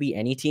tough to beat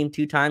any team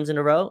 2 times in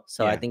a row.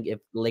 So I think if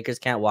Lakers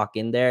can't walk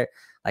in there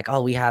like,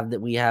 oh, we have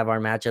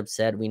our matchup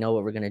set, we know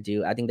what we're going to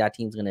do, I think that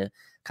team's going to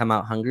come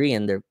out hungry,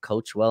 and they're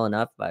coached well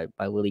enough by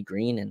Willie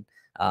Green. And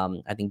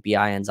I think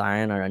BI and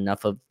Zion are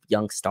enough of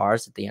young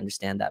stars that they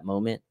understand that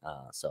moment.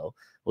 So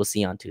we'll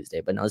see on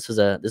Tuesday. But no, this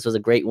was a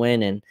great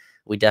win, and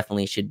we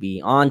definitely should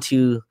be on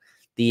to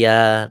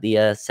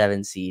the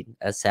 7 seed,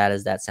 as sad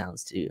as that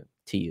sounds to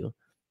you.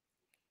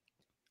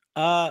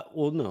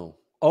 Well, no.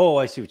 Oh,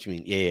 I see what you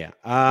mean.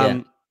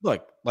 Yeah.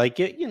 Look, like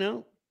it,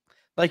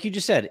 like you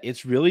just said,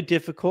 it's really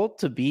difficult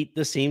to beat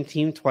the same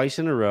team twice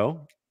in a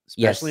row,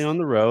 especially on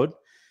the road.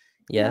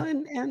 Yeah.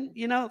 And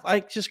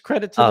like, just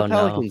credit to the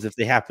Pelicans if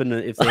they happen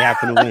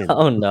to win.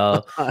 Oh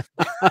no.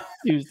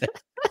 Tuesday.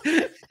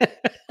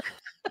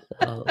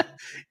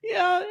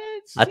 Yeah,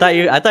 I thought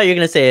you were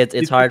gonna say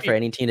it's hard for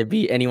any team to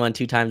beat anyone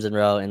 2 times in a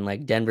row, and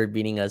like Denver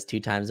beating us 2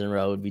 times in a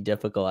row would be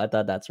difficult. I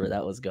thought that's where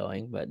that was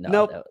going, but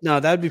no. No,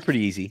 that would be pretty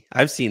easy.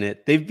 I've seen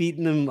it. They've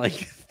beaten them like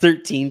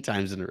 13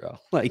 times in a row.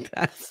 Like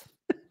that's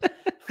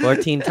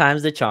 14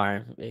 times the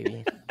charm,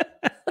 baby.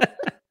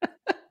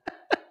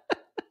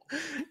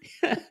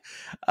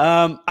 We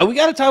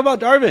got to talk about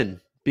Darvin,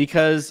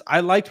 because I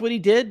liked what he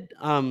did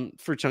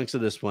for chunks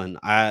of this one.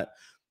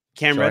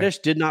 Cam Reddish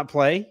did not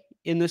play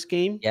in this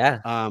game.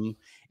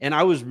 And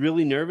I was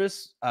really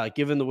nervous,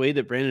 given the way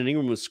that Brandon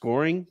Ingram was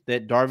scoring,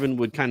 that Darvin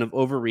would kind of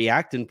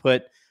overreact and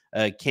put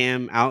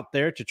Cam out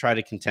there to try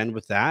to contend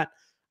with that.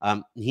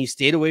 He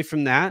stayed away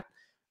from that.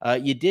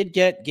 You did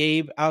get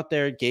Gabe out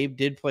there. Gabe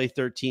did play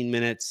 13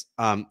 minutes.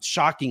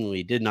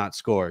 Shockingly did not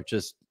score.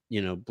 Just,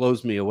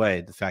 blows me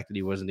away, the fact that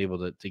he wasn't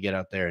able to get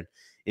out there and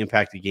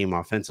impact the game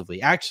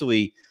offensively.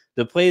 Actually,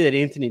 the play that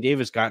Anthony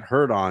Davis got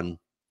hurt on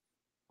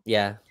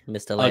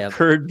missed a layup,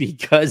 occurred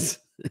because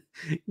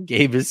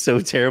Gabe is so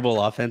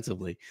terrible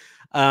offensively.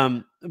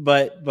 I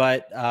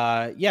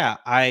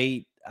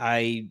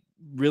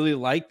really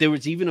liked, there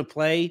was even a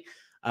play.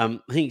 I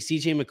think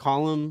CJ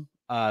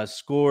McCollum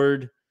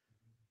scored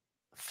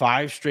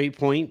 5 straight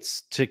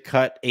points to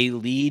cut a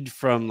lead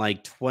from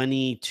like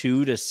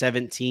 22 to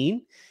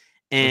 17.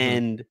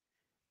 And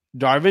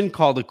Darvin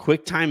called a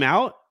quick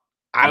timeout.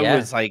 I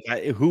was like,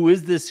 who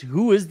is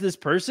this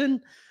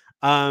person?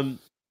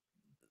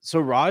 So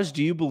Raj,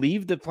 do you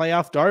believe that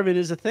playoff Darvin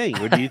is a thing,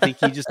 or do you think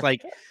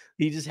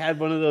he just had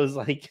one of those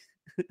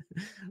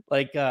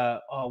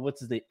what's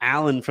his name,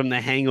 Alan from The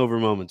Hangover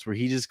moments, where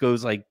he just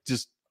goes like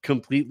just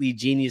completely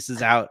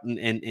geniuses out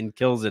and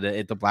kills it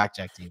at the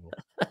blackjack table?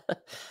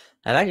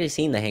 I've actually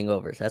seen The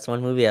Hangovers. That's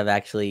one movie I've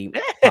actually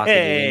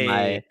pocketed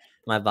in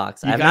my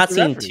box. I've not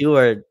seen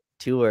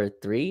 2 or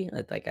 3.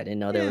 Like I didn't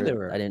know there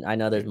were. I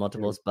know there's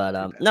multiples, but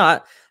no,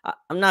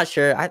 I'm not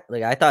sure.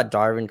 I thought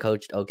Darvin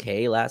coached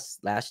okay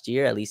last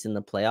year, at least in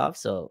the playoffs.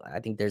 So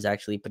I think there's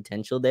actually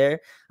potential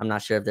there. I'm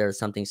not sure if there was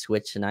something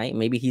switched tonight.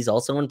 Maybe he's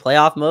also in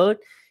playoff mode.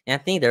 And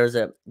I think there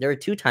were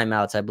 2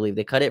 timeouts. I believe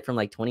they cut it from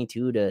like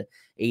 22 to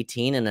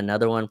 18, and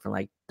another one from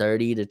like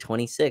 30 to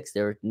 26.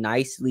 They were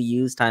nicely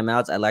used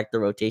timeouts. I like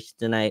the rotation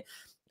tonight.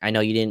 I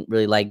know you didn't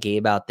really like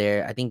Gabe out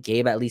there. I think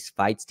Gabe at least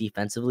fights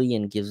defensively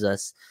and gives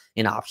us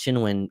an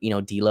option when,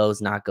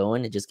 D'Lo's not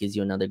going. It just gives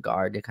you another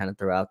guard to kind of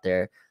throw out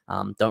there.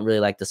 Don't really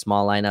like the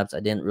small lineups.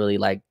 I didn't really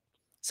like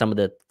some of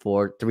the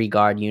 3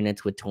 guard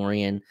units with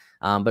Torian.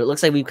 But it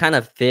looks like we've kind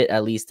of fit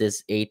at least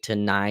this 8 to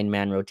 9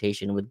 man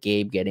rotation with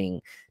Gabe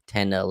getting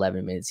 10 to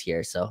 11 minutes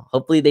here. So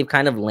hopefully they've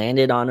kind of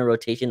landed on a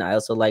rotation. I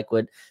also like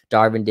what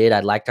Darvin did.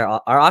 I liked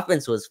our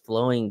offense was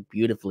flowing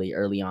beautifully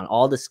early on.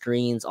 All the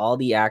screens, all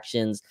the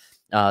actions,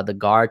 the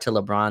guard to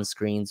LeBron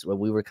screens where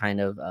we were kind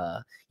of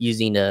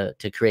using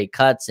to create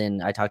cuts.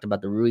 And I talked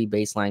about the Rui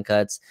baseline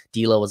cuts.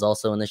 D'Lo was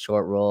also in the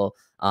short roll.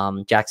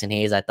 Jackson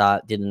Hayes, I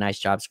thought, did a nice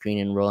job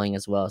screening and rolling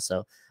as well.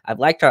 So I've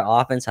liked our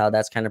offense, how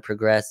that's kind of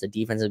progressed. The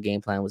defensive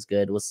game plan was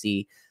good. We'll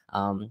see.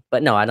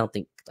 But no, I don't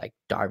think like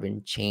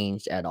Darvin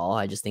changed at all.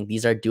 I just think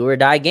these are do or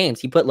die games.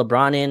 He put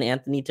LeBron in,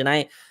 Anthony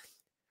tonight.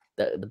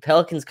 The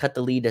Pelicans cut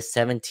the lead to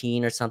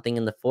 17 or something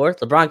in the fourth.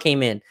 LeBron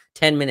came in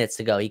 10 minutes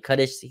to go. He cut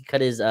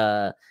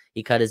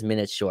his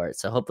minutes short.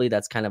 So hopefully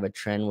that's kind of a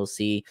trend we'll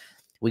see.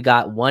 We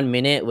got 1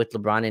 minute with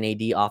LeBron and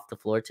AD off the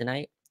floor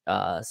tonight.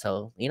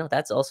 So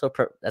that's also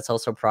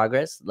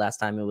progress. Last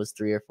time it was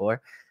 3 or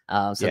 4.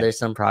 So there's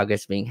some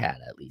progress being had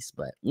at least.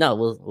 But no,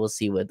 we'll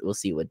see with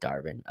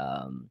Darvin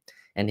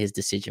and his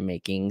decision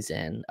makings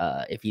and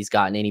if he's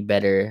gotten any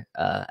better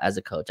as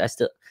a coach. I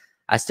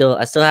still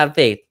have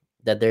faith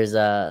that there's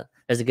a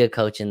good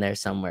coach in there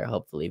somewhere,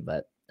 hopefully.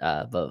 But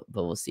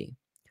we'll see.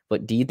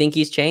 But do you think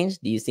he's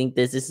changed? Do you think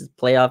this is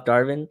playoff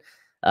Darvin?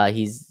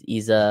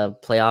 He's a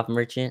playoff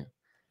merchant.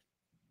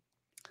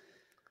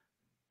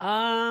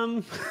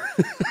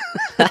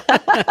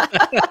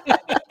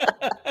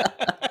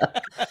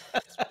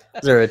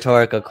 It's a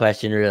rhetorical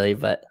question, really,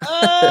 but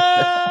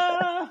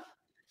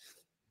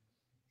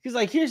because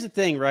like here's the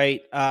thing,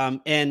 right?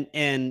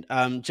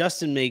 And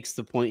Justin makes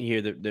the point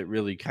here that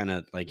really kind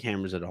of like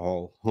hammers it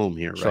all home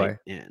here, Sure. right?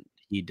 And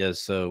he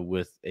does so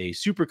with a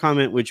super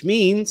comment, which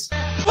means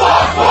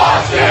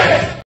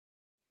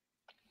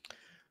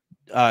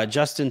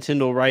Justin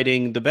Tyndall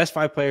writing, the best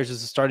 5 players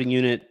as a starting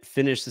unit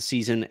finished the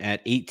season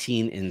at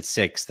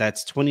 18-6.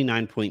 That's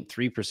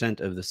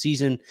 29.3% of the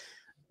season.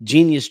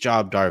 Genius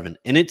job, Darvin.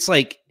 And it's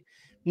like,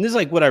 and this is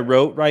like what I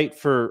wrote, right,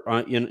 for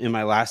in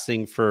my last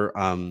thing for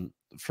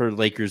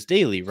Lakers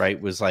Daily, right,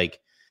 was like,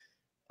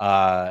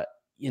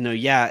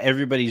 yeah,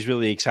 everybody's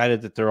really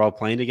excited that they're all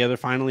playing together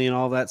finally and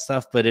all that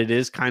stuff, but it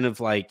is kind of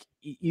like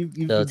you've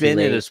been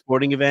at a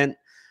sporting event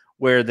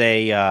where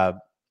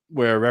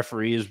where a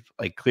referee is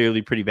like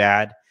clearly pretty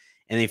bad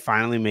and they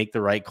finally make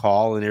the right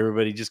call and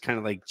everybody just kind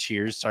of like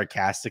cheers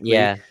sarcastically.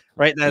 Yeah.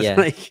 Right.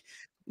 That's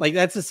like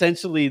that's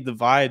essentially the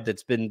vibe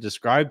that's been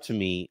described to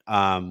me.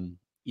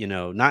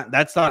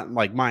 That's not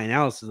like my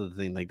analysis of the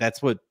thing. Like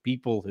that's what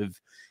people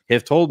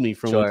have told me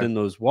from within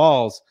those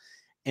walls.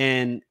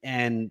 And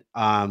it's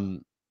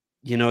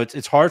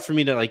hard for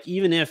me to like,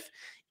 even if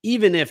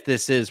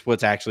this is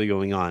what's actually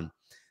going on,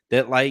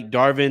 that like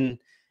Darvin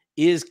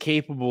is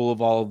capable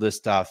of all of this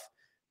stuff,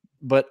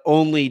 but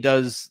only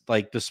does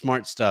like the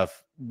smart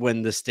stuff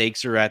when the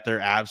stakes are at their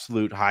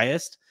absolute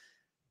highest.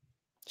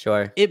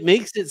 Sure. It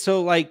makes it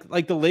so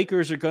like the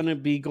Lakers are going to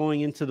be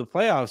going into the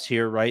playoffs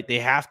here, right? They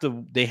have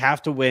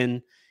to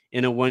win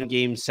in a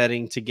 1-game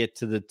setting to get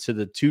to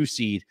the 2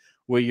 seed,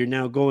 where you're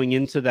now going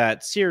into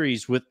that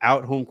series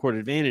without home court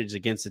advantage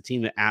against a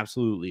team that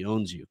absolutely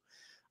owns you.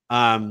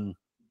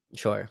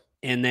 Sure.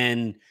 And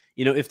then,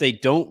 if they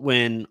don't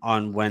win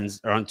on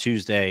Wednesday or on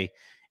Tuesday,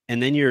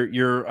 and then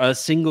you're a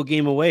single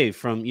game away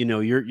from,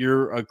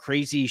 you're a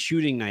crazy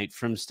shooting night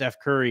from Steph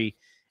Curry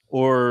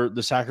or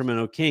the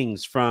Sacramento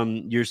Kings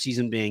from your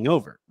season being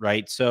over,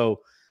 right? So,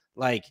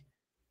 like,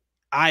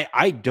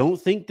 I don't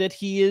think that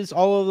he is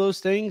all of those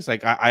things.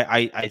 Like,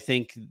 I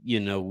think,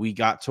 we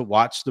got to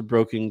watch the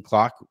broken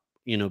clock,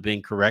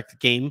 being correct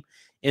game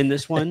in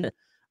this one.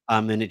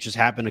 And it just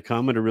happened to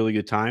come at a really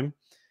good time.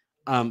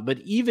 But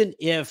even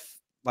if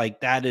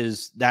like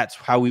that's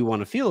how we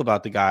want to feel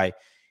about the guy,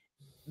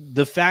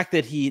 the fact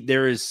that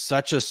there is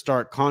such a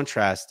stark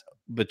contrast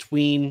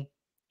between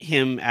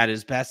him at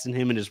his best and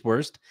him at his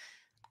worst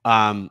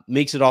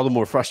makes it all the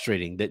more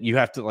frustrating that you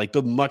have to like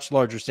the much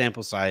larger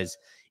sample size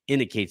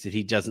indicates that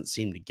he doesn't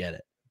seem to get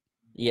it.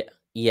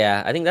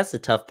 Yeah. I think that's the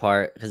tough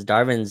part because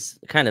Darvin's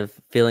kind of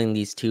filling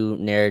these 2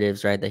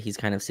 narratives, right, that he's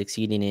kind of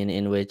succeeding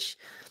in which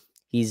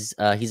he's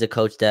a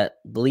coach that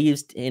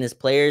believes in his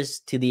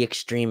players to the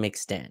extreme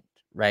extent.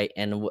 Right.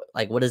 And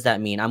what does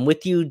that mean? I'm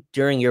with you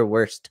during your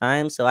worst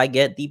time, so I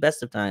get the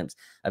best of times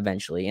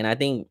eventually. And I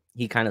think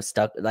he kind of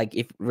stuck. Like,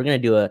 if we're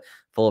going to do a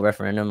full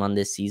referendum on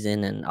this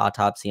season and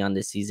autopsy on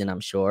this season, I'm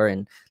sure.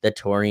 And the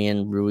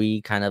Torian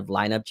Rui kind of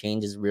lineup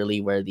change is really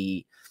where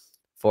the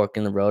fork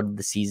in the road of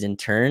the season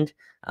turned.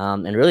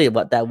 And really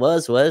what that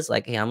was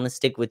like, hey, I'm going to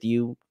stick with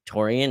you,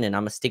 Torian, and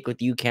I'm going to stick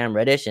with you, Cam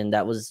Reddish. And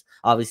that was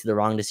obviously the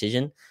wrong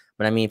decision.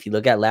 But I mean, if you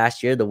look at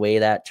last year, the way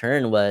that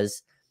turn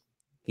was,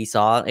 he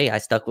saw, hey, I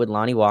stuck with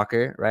Lonnie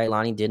Walker, right?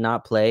 Lonnie did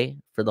not play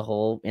for the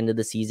whole end of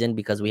the season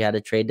because we had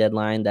a trade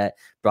deadline that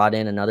brought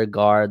in another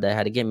guard that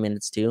had to get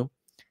minutes to.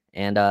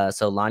 And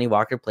so Lonnie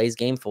Walker plays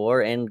game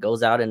 4 and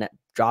goes out and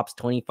drops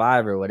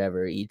 25 or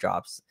whatever he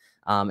drops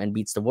and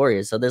beats the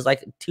Warriors. So there's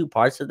like 2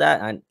 parts of that.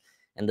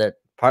 And the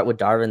part with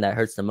Darvin that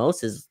hurts the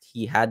most is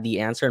he had the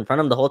answer in front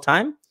of him the whole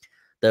time,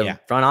 the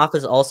front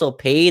office also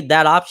paid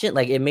that option.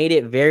 Like, it made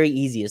it very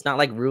easy. It's not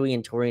like Rui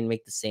and Torian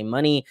make the same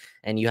money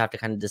and you have to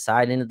kind of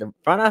decide. And the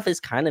front office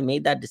kind of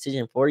made that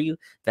decision for you.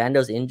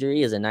 Vando's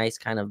injury is a nice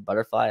kind of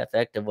butterfly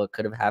effect of what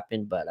could have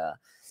happened. But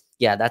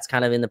yeah, that's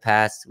kind of in the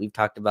past. We've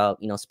talked about,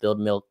 spilled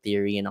milk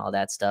theory and all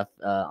that stuff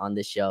on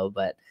this show.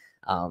 But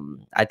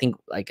I think,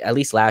 like, at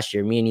least last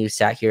year, me and you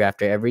sat here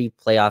after every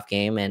playoff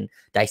game and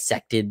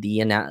dissected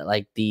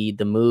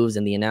the moves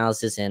and the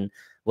analysis and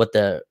what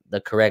the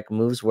correct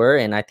moves were.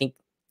 And I think,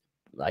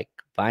 like,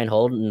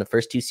 Feinhold in the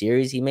first 2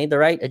 series, he made the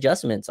right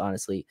adjustments.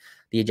 Honestly,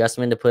 the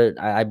adjustment to put,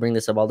 I bring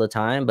this up all the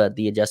time, but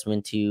the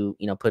adjustment to,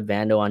 put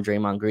Vando on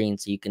Draymond Green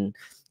so you can,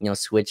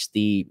 switch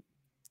the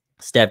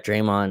Steph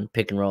Draymond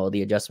pick and roll,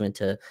 the adjustment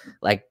to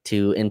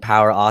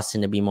empower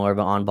Austin to be more of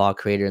an on-ball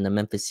creator in the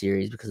Memphis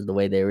series because of the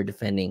way they were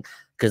defending,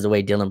 because the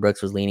way Dylan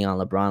Brooks was leaning on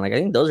LeBron. Like, I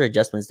think those are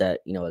adjustments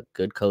that, a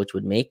good coach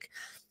would make.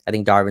 I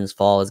think Darvin's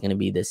fall is going to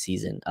be this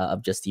season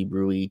of just the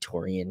Rui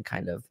Torian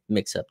kind of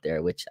mix up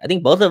there, which I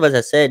think both of us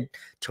have said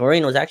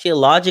Torian was actually a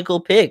logical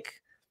pick.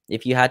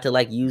 If you had to,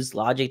 like, use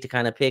logic to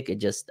kind of pick it,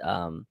 just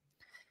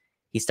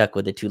he stuck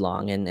with it too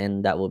long,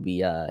 and that will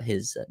be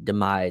his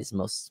demise.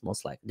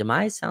 Most like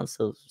demise sounds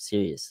so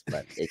serious,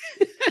 but it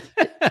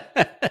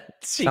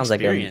sounds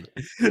like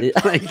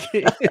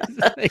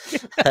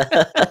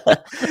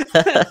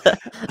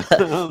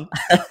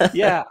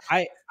yeah.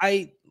 I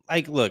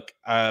like, look,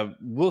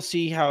 we'll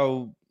see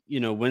how,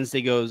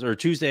 Wednesday goes, or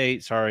Tuesday,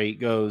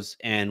 goes,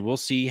 and we'll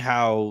see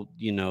how,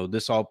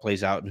 this all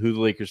plays out and who the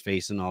Lakers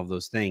face and all of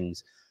those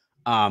things.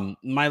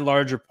 My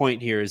larger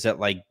point here is that,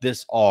 like,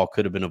 this all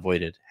could have been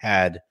avoided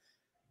had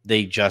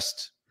they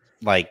just,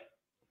 like,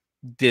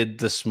 did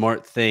the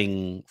smart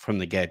thing from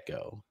the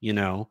get-go,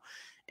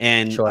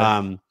 and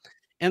sure.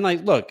 And,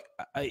 like, look,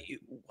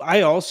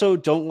 I also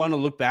don't want to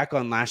look back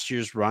on last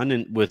year's run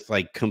and with,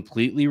 like,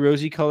 completely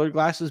rosy colored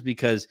glasses,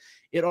 because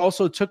it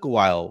also took a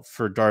while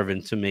for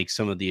Darvin to make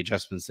some of the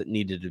adjustments that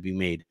needed to be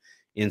made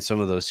in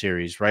some of those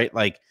series, right?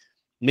 Like,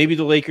 maybe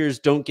the Lakers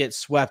don't get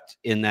swept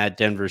in that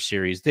Denver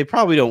series. They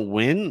probably don't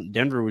win.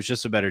 Denver was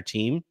just a better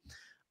team.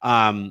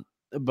 But,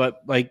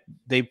 like,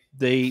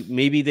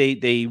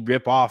 they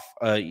rip off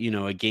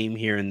a game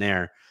here and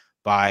there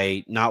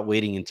by not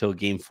waiting until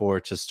game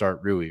 4 to start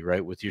Rui,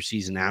 right? With your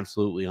season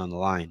absolutely on the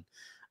line.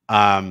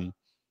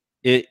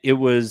 It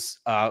was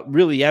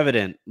really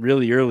evident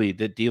really early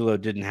that D'Lo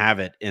didn't have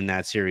it in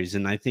that series.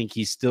 And I think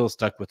he's still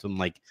stuck with him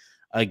like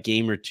a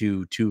game or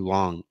two too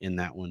long in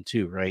that one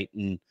too, right?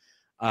 And,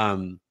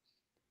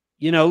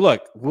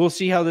 look, we'll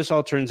see how this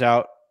all turns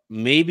out.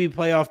 Maybe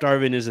playoff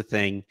Darvin is a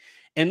thing.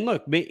 And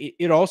look,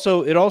 it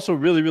also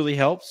really, really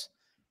helps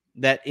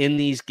that in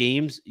these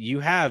games you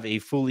have a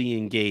fully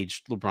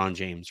engaged LeBron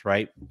James,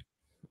 right?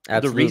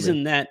 Absolutely. The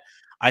reason that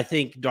I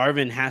think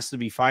Darvin has to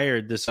be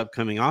fired this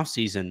upcoming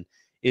offseason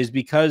is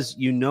because,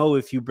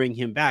 if you bring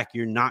him back,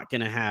 you're not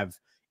going to have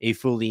a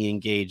fully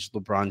engaged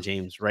LeBron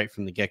James right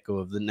from the get-go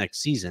of the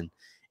next season.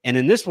 And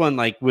in this one,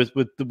 like, with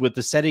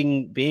the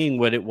setting being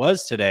what it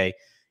was today,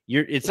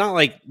 it's not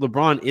like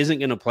LeBron isn't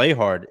going to play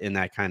hard in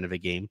that kind of a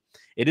game.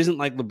 It isn't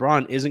like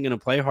LeBron isn't going to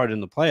play hard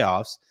in the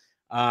playoffs.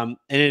 And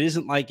it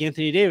isn't like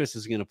Anthony Davis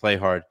is going to play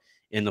hard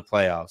in the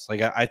playoffs.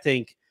 Like, I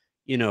think,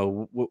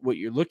 what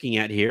you're looking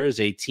at here is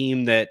a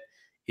team that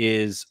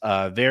is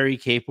very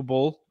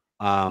capable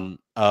of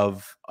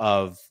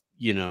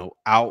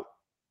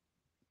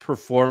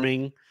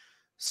outperforming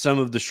some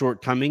of the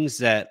shortcomings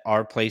that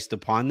are placed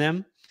upon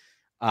them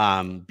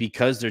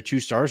because their 2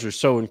 stars are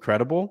so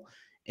incredible.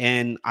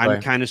 And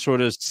I'm kind of sort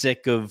of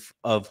sick of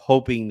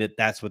hoping that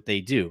that's what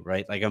they do,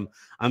 right? Like,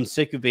 I'm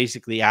sick of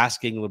basically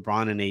asking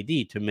LeBron and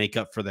AD to make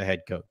up for the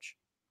head coach.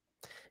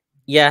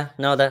 Yeah,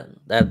 no,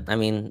 I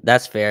mean,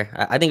 that's fair.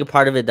 I think a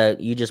part of it that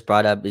you just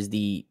brought up is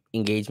the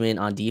engagement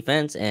on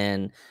defense,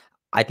 and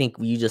I think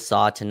you just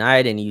saw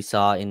tonight, and you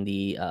saw in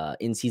the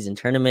in-season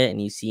tournament,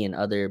 and you see in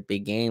other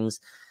big games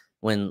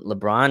when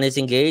LeBron is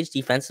engaged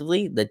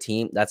defensively, the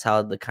team, that's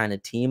how the kind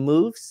of team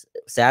moves.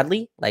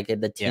 Sadly, like,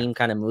 the team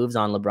kind of moves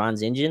on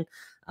LeBron's engine.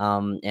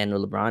 And when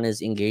LeBron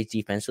is engaged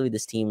defensively,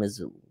 this team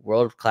is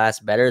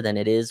world-class better than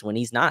it is when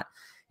he's not.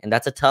 And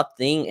that's a tough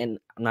thing. And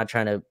I'm not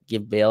trying to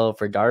give bail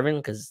for Darvin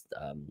because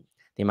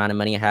the amount of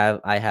money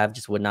I have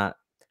just would not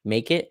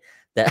make it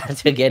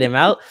to get him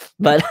out.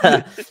 But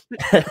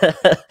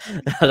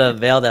the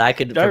bail that I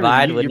could Darvin,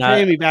 provide would you're not.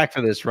 Paying me back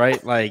for this,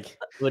 right? Like,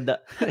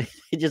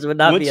 it just would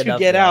not once be you enough.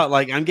 Get out,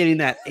 like, I'm getting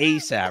that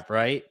ASAP,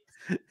 right?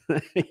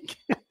 The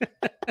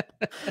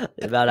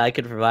amount I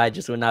could provide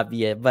just would not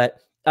be it. But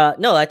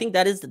no, I think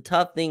that is the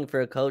tough thing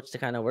for a coach to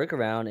kind of work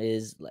around,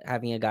 is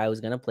having a guy who's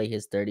going to play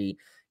his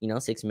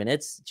 6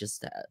 minutes,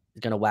 just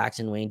going to wax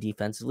and wane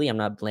defensively. I'm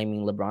not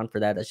blaming LeBron for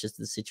that. That's just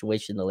the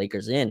situation the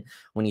Lakers in.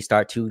 When you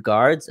start 2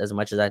 guards, as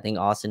much as I think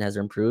Austin has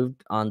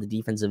improved on the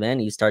defensive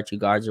end, you start 2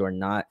 guards who are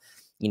not,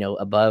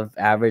 above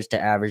average to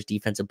average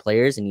defensive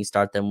players, and you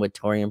start them with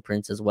Torian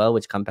Prince as well,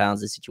 which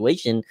compounds the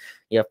situation.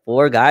 You have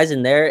 4 guys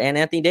in there and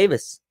Anthony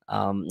Davis.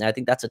 And I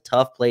think that's a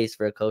tough place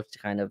for a coach to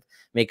kind of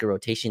make a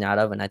rotation out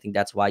of. And I think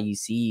that's why you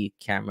see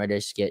Cam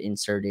Reddish get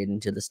inserted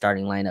into the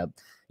starting lineup.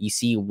 You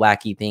see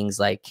wacky things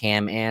like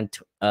Cam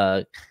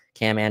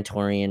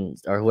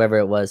Torian or whoever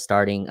it was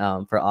starting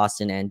for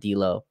Austin and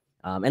D'Lo.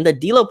 And the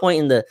D'Lo point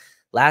in the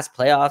last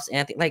playoffs,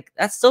 Anthony, like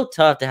that's so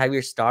tough to have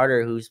your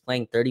starter who's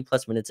playing 30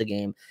 plus minutes a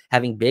game,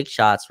 having big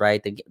shots,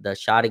 right? The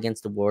shot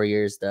against the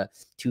Warriors, the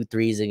 2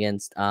 threes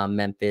against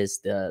Memphis,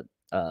 the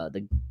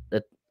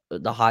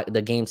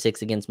game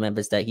 6 against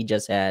Memphis that he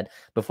just had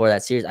before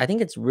that series. I think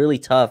it's really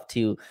tough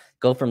to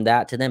go from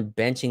that to then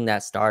benching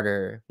that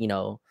starter,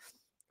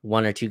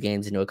 1 or 2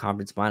 games into a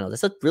conference final.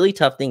 That's a really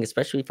tough thing,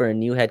 especially for a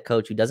new head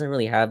coach who doesn't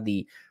really have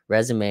the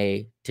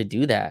resume to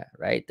do that,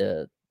 right?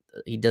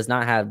 He does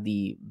not have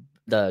the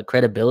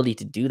credibility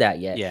to do that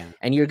yet. Yeah.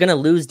 And you're gonna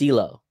lose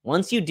D'Lo.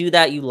 Once you do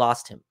that, you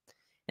lost him.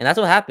 And that's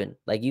what happened.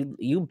 Like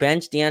you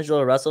bench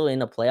D'Angelo Russell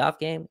in a playoff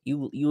game,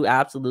 you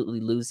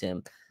absolutely lose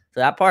him. So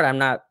that part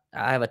I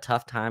have a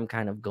tough time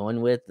kind of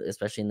going with,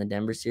 especially in the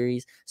Denver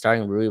series.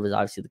 Starting Rui was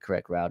obviously the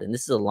correct route. And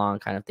this is a long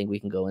kind of thing we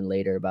can go in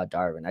later about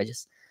Darvin.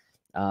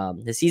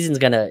 The season's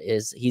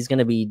he's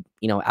gonna be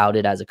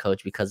outed as a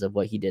coach because of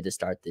what he did to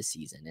start this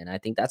season, and I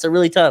think that's a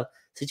really tough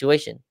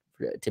situation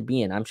to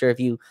be in. I'm sure if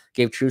you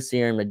gave truth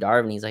serum to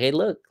Darvin, he's like, hey,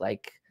 look,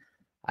 like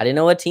I didn't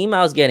know what team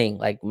I was getting.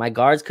 Like my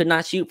guards could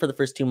not shoot for the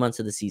first 2 months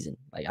of the season.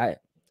 Like I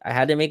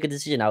had to make a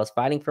decision. I was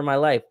fighting for my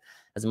life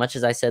as much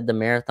as I said the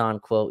marathon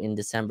quote in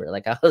December.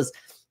 Like I was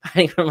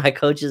fighting for my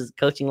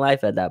coaching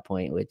life at that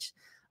point, which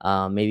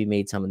maybe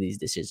made some of these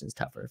decisions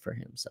tougher for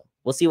him. So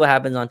we'll see what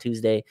happens on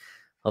Tuesday.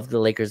 Hopefully the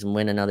Lakers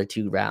win another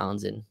 2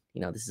 rounds, and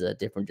this is a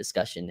different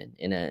discussion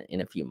in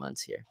a few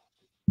months here.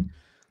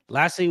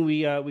 Last thing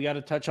we got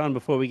to touch on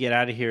before we get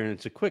out of here, and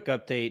it's a quick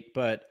update,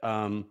 but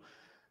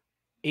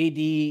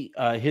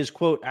AD, his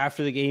quote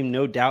after the game,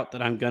 no doubt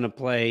that I'm going to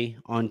play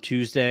on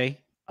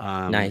Tuesday.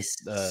 Nice.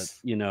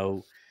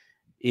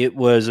 It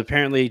was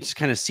apparently just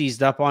kind of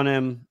seized up on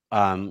him.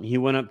 He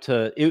went up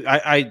to it,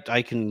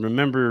 I can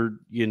remember,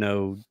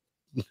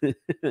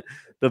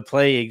 the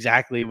play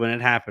exactly when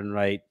it happened,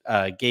 right?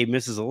 Gabe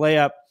misses a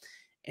layup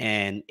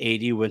and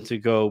AD went to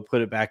go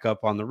put it back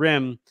up on the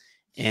rim.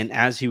 And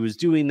as he was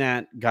doing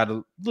that, got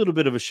a little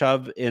bit of a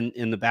shove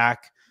in the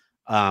back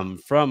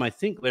from, I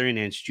think, Larry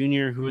Nance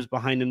Jr., who was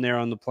behind him there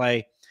on the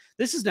play.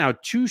 This is now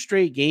 2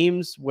 straight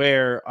games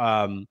where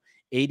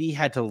AD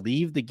had to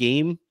leave the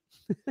game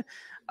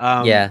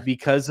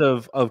because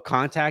of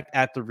contact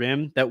at the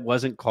rim that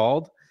wasn't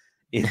called.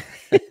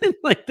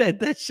 Like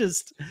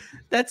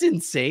that's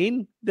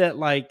insane that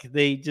like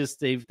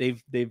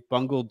they've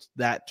bungled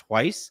that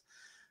twice.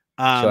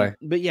 Sure.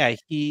 But yeah,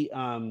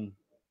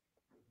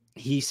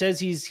 he says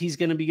he's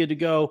going to be good to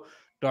go.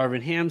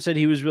 Darvin Ham said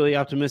he was really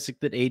optimistic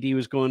that AD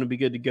was going to be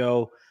good to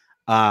go.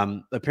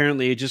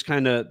 Apparently it just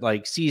kind of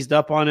like seized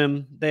up on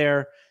him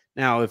there.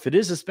 Now, if it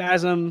is a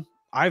spasm,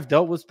 I've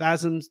dealt with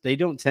spasms. They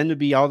don't tend to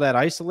be all that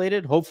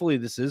isolated. Hopefully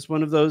this is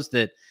one of those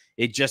that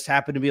it just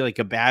happened to be like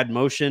a bad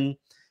motion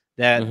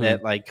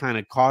that like kind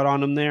of caught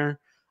on him there.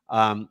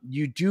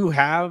 You do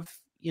have,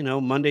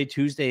 Monday,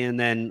 Tuesday, and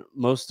then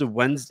most of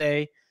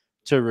Wednesday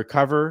to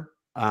recover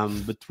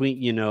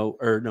between, I don't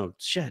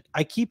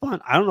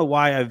know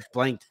why I've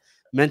blanked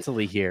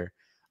mentally here.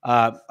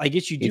 I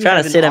guess you're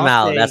trying to sit him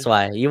out. That's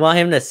why you want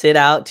him to sit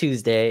out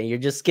Tuesday. You're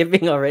just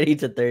skipping already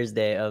to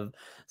Thursday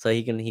so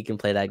he can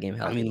play that game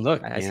healthy. I mean,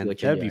 look, man,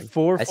 that'd be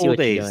 4 full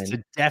days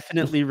to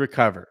definitely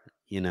recover,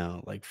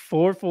 like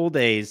 4 full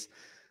days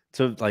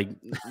to like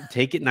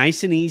take it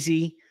nice and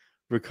easy,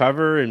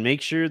 recover, and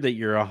make sure that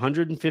you're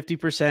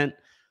 150%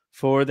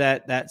 for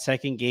that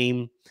second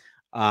game.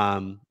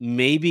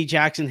 Maybe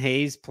Jackson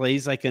Hayes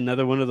plays like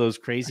another one of those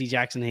crazy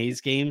Jackson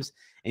Hayes games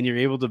and you're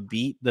able to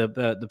beat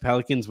the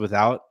Pelicans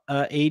without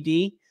AD.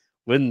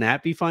 Wouldn't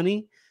that be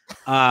funny?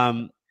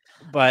 But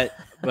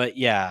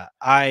yeah,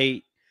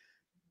 I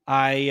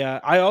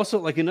also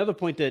like another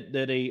point that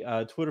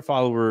a Twitter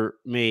follower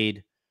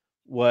made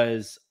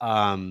was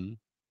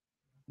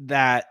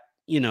that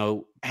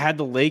had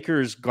the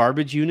Lakers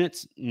garbage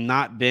units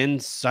not been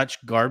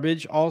such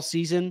garbage all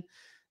season,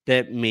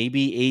 that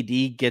maybe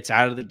AD gets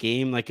out of the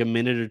game like a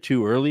minute or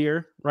 2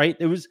 earlier, right?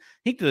 I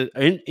think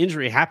the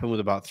injury happened with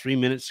about 3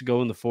 minutes to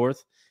go in the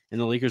fourth, and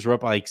the Lakers were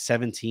up by like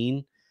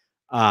 17.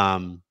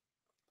 I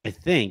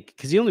think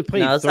because he only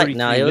played.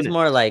 No, it was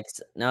more like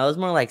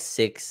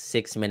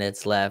 6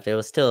 minutes left. It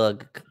was still a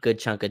good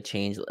chunk of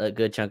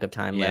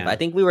time left. I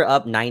think we were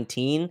up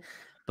 19,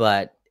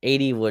 but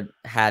AD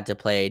had to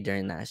play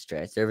during that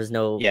stretch. There's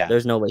no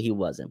way he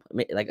wasn't.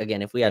 Like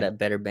again, if we had a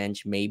better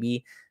bench,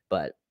 maybe,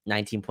 but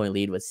 19-point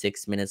lead with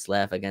 6 minutes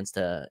left against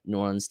a New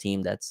Orleans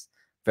team that's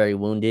very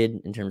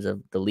wounded in terms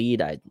of the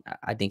lead. I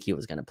think he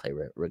was going to play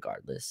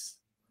regardless.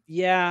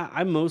 Yeah,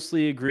 I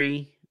mostly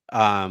agree.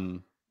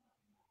 No,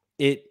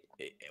 I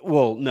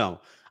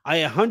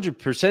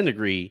 100%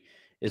 agree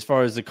as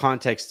far as the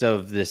context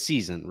of this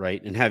season,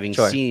 right? And having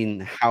seen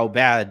how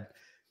bad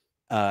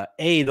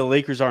the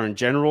Lakers are in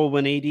general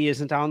when AD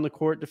isn't on the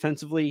court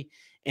defensively,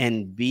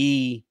 and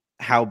B,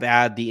 how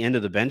bad the end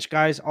of the bench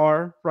guys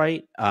are,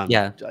 right?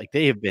 Yeah. Like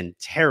they have been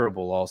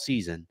terrible all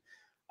season.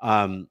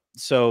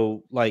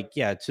 So like,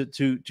 yeah,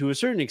 to a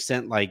certain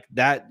extent, like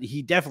that,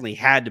 he definitely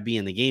had to be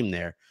in the game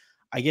there.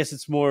 I guess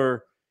it's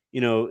more,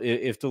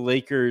 if the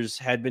Lakers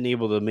had been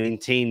able to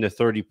maintain the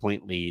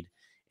 30-point lead,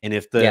 and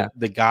if Yeah.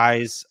 the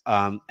guys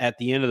at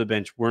the end of the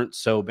bench weren't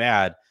so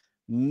bad,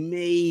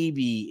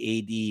 maybe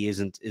AD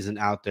isn't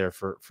out there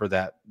for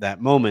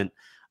that moment.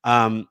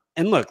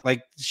 And look,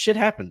 like shit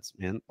happens,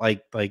 man.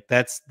 Like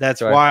that's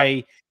Sure.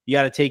 why you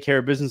got to take care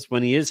of business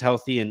when he is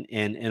healthy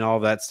and all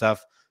that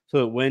stuff, so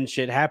that when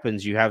shit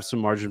happens, you have some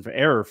margin for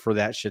error for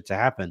that shit to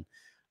happen.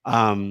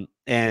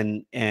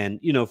 And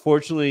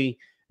fortunately,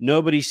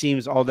 nobody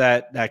seems all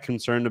that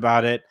concerned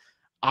about it.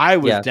 I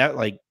was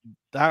Yeah.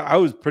 I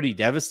was pretty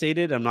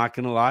devastated. I'm not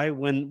gonna lie.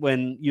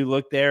 When you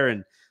look there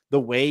and the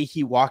way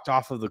he walked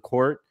off of the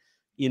court,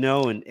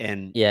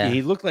 and Yeah.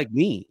 he looked like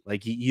me.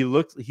 Like he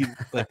looked he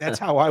like that's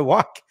how I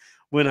walk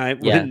when I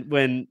Yeah.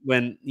 when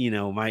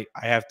my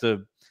I have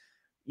to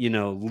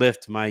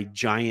lift my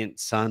giant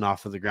son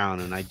off of the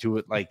ground, and I do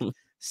it like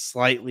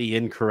slightly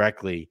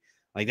incorrectly.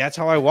 Like that's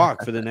how I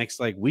walk for the next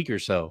like week or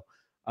so.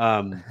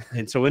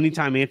 And so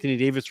anytime Anthony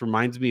Davis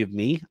reminds me of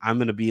me, I'm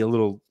going to be a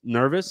little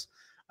nervous.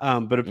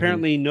 But Mhm.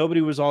 apparently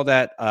nobody was all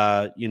that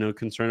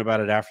concerned about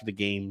it after the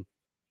game.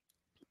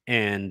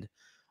 And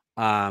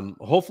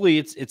hopefully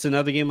it's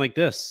another game like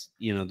this,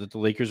 that the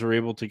Lakers are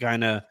able to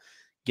kind of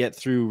get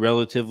through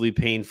relatively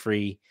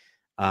pain-free,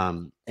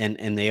 and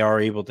they are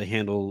able to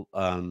handle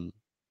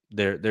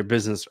their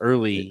business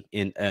early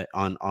in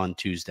on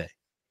Tuesday.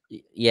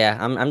 Yeah,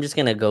 I'm just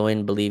gonna go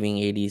in believing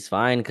AD's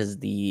fine because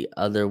the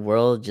other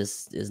world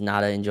just is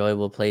not an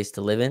enjoyable place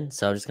to live in.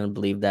 So I'm just gonna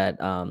believe that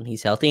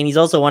he's healthy, and he's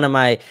also one of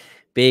my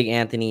big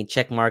Anthony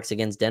check marks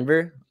against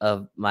Denver.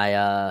 Of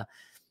my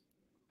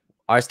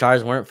our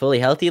stars weren't fully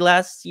healthy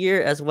last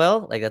year as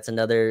well. Like that's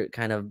another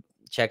kind of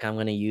check I'm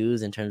gonna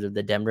use in terms of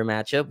the Denver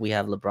matchup. We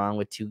have LeBron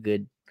with two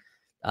good.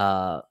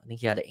 I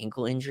think he had an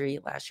ankle injury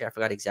last year. I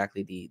forgot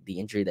exactly the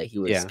injury that he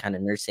was Yeah. kind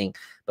of nursing,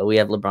 but we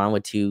have LeBron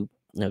with two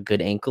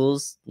good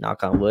ankles.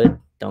 Knock on wood,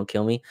 don't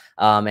kill me.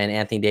 And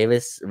Anthony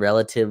Davis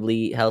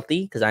relatively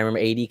healthy because I remember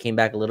AD came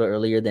back a little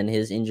earlier than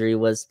his injury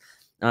was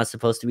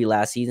supposed to be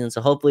last season.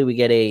 So hopefully we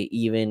get a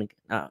even,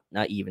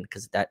 not even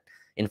because that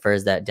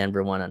infers that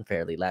Denver won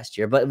unfairly last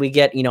year, but we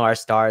get our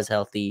stars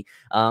healthy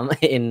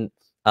in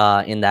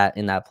that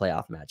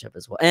playoff matchup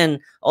as well. And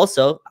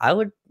also, I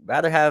would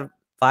rather have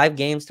 5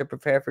 games to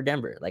prepare for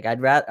Denver. Like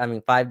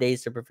 5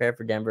 days to prepare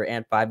for Denver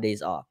and 5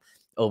 days off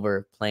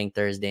over playing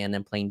Thursday and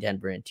then playing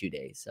Denver in 2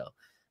 days. So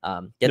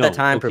get that No,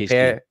 time, OKC.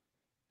 prepare.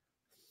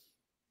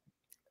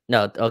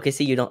 No, okay,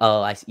 see, you don't.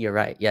 Oh, you're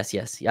right. Yes,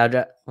 yes. Yeah,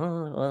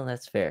 well,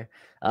 that's fair.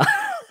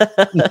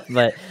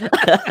 But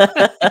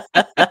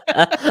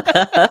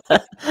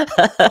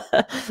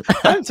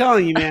I'm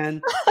telling you,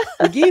 man,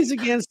 the games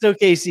against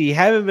OKC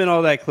haven't been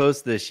all that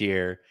close this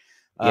year.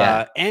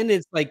 yeah, And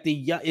it's like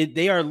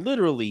they are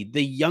literally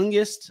the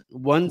youngest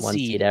one one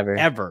seed seed ever.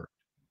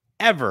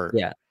 ever.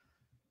 Yeah.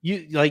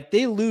 You like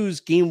they lose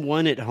game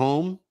one at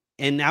home,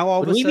 and now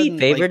all of Would a we be sudden, like,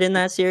 favored in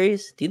that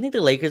series? Do you think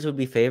the Lakers would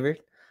be favored?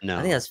 I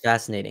think no, that's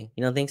fascinating.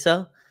 You don't think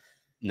so?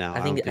 no, I I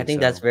don't think I think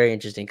think that's so. very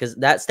interesting because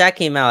that stat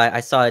came out. I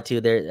saw it too.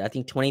 There, I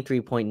think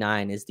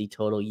 23.9 is the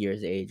total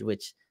years age,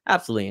 which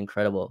absolutely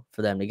incredible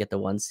for them to get the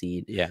one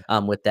seed. Yeah,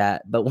 With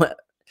that, but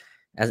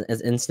as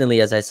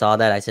instantly as I saw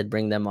that, I said,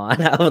 "Bring them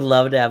on." I would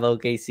love to have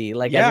OKC.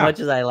 Like as yeah. much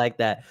as I like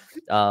that,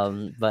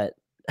 but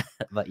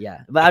but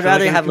yeah, but I I'd feel like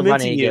rather I'm have LeBron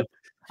convincing and you. get.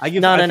 No, I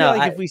no, feel no.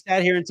 like if we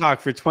sat here and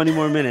talked for 20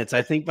 more minutes,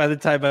 I think by the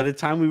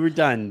time we were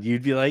done,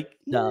 you'd be like,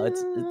 No,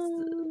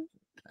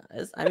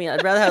 I mean,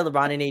 I'd rather have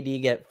LeBron and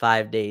AD get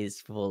 5 days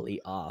fully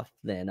off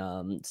than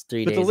it's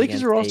three But the days Lakers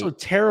against are also a.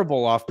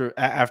 terrible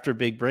after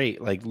big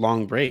break, like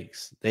long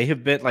breaks. They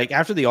have been like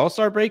after the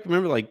All-Star break,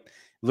 remember, like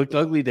looked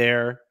ugly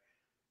there.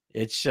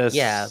 It's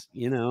Yeah, just,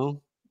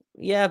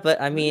 yeah,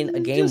 but I mean, a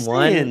game just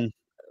one, saying.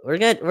 we're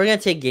gonna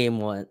take game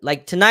one.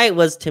 Like tonight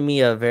was to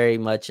me a very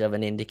much of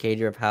an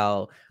indicator of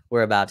how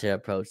we're about to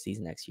approach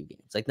these next few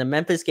games. Like the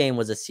Memphis game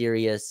was a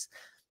serious.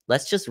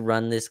 Let's just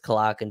run this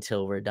clock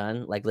until we're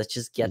done. Like let's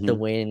just get the Mhm.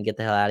 win and get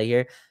the hell out of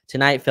here.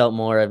 Tonight felt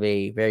more of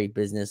a very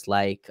business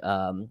like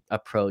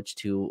approach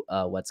to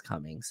what's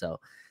coming. So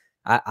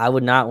I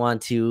would not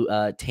want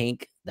to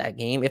tank that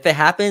game. If it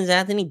happens,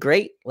 Anthony,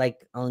 great.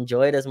 Like I'll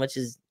enjoy it as much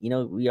as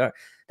we are.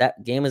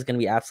 That game is going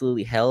to be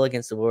absolutely hell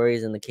against the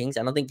Warriors and the Kings.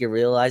 I don't think you're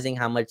realizing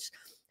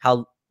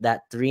how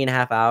that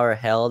 3.5 hour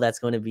hell that's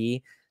going to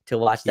be to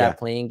watch Yeah. that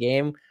playing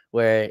game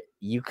where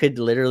you could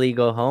literally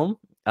go home.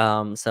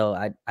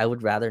 So I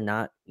would rather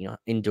not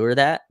endure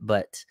that.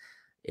 But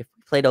if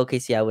we played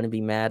OKC, I wouldn't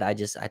be mad. I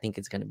think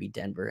it's going to be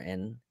Denver,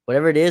 and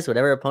whatever it is,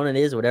 whatever opponent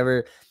is,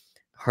 whatever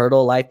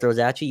hurdle life throws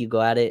at you, you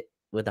go at it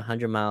with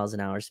 100 miles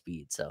an hour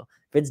speed. So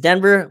if it's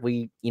Denver,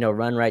 we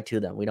run right to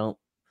them. We don't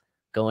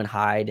go and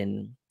hide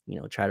and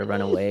try to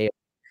run away,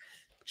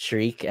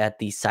 shriek at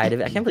the side of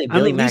it. I can't believe I'm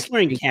Billy at Mack least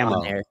wearing shrieked on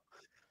camo. there.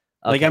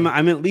 Like Okay.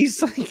 I'm at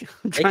least like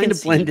I'm They trying can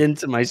to blend see.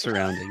 into my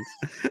surroundings.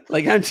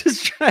 Like I'm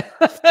just trying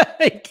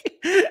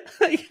like,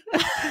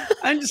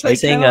 I'm just Are you like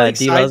saying kind of like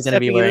D'Lo's gonna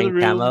be sidestepping into the wearing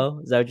room. camo?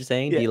 Is that what you're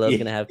saying? Yeah, D'Lo's yeah.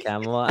 gonna have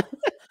camo on?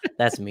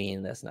 That's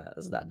mean. That's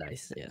not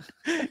nice.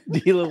 Yeah.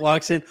 D'Lo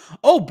walks in.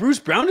 Oh, Bruce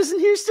Brown isn't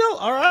here still?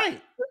 All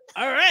right.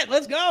 All right,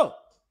 let's go.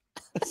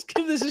 Let's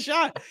give this a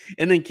shot.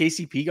 And then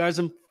KCP guys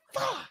him.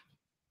 Fuck.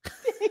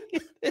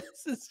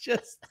 This is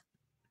just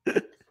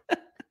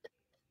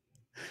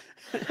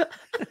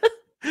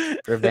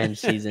Revenge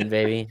season,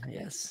 baby.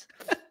 Yes.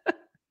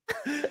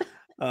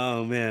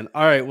 Oh man.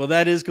 All right. Well,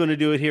 that is going to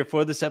do it here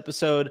for this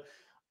episode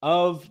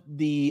of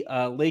the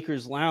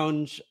Lakers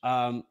Lounge.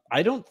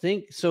 I don't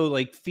think so.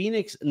 Like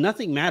Phoenix,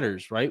 nothing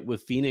matters, right?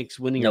 With Phoenix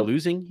winning or Nope.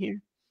 losing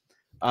here.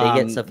 They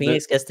get so The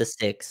Phoenix gets the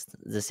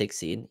sixth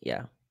seed.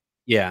 Yeah.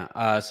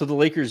 Yeah. So the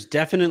Lakers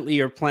definitely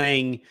are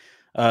playing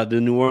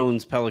the New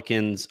Orleans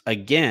Pelicans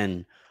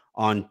again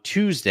on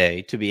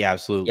Tuesday, to be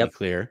absolutely Yep.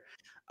 clear.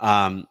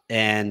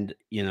 And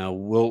you know,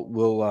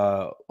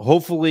 we'll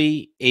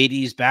hopefully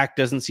 80's back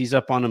doesn't seize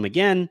up on him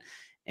again.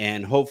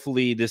 And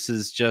hopefully this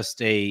is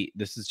just a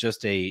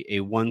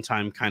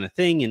one-time kind of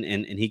thing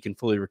and he can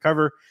fully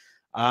recover.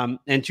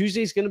 And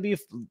Tuesday's gonna be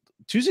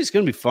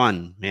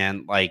fun,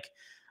 man. Like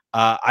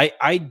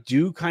I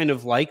do kind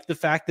of like the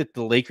fact that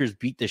the Lakers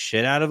beat the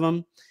shit out of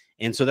them,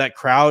 and so that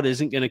crowd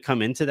isn't going to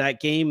come into that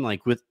game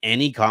like with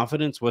any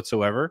confidence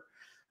whatsoever.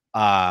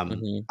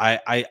 Hmm.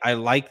 I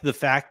like the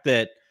fact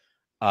that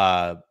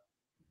uh,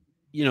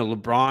 you know,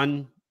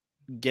 LeBron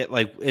get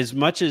like as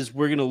much as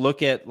we're going to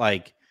look at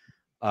like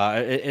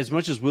as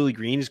much as Willie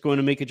Green is going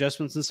to make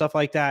adjustments and stuff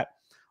like that.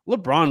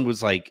 LeBron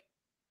was like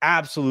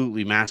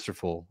absolutely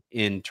masterful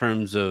in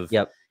terms of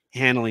Yep.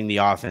 handling the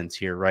offense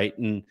here, right?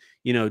 And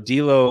you know,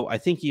 D'Lo, I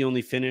think he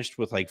only finished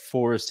with like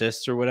 4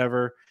 assists or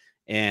whatever,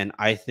 and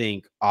I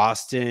think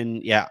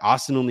Austin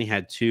only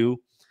had 2.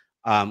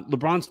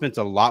 LeBron spent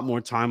a lot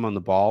more time on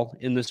the ball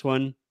in this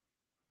one,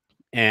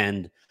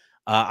 and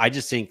I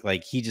just think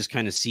like he just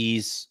kind of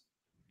sees,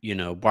 you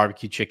know,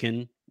 barbecue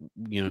chicken.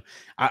 You know,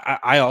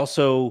 I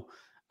also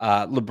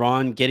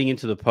LeBron getting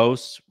into the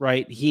post,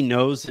 right? He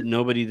knows that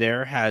nobody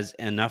there has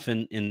enough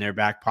in their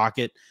back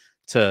pocket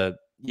to,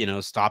 you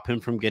know, stop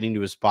him from getting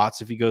to his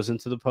spots if he goes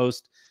into the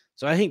post.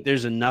 So I think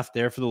there's enough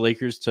there for the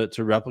Lakers to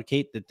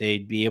replicate that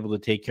they'd be able to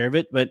take care of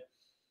it. But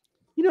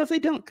you know, if they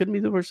don't, couldn't be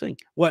the worst thing.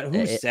 What?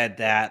 Who said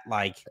that?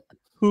 Like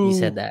You who?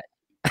 said that.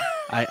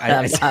 I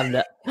I'm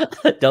not,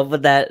 don't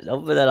put that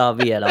on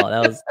me at all.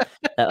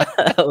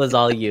 That was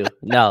all you.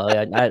 No,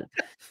 I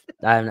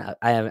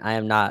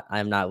am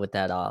not with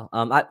that at all.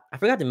 I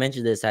forgot to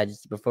mention this. I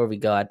just before we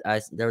go,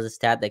 there was a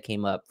stat that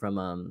came up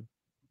from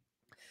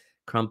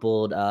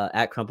crumpled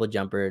at crumpled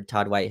jumper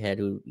Todd Whitehead,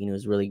 who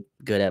is really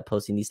good at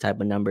posting these type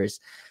of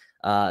numbers.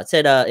 It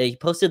said he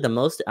posted the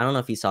most. I don't know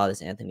if you saw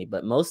this, Anthony,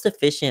 but most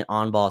efficient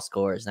on ball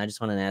scores. And I just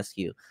want to ask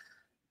you,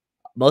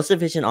 most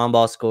efficient on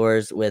ball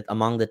scores with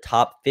among the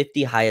top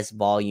 50 highest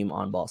volume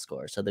on ball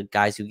scores. So the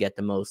guys who get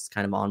the most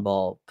kind of on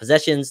ball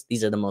possessions,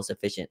 these are the most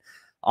efficient.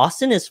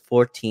 Austin is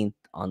 14th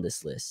on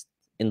this list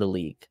in the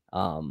league.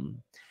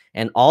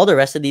 And all the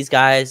rest of these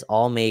guys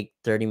all make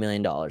 $30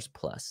 million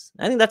plus.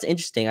 I think that's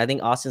interesting. I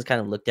think Austin's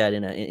kind of looked at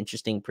in an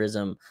interesting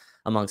prism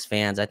amongst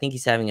fans. I think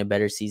he's having a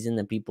better season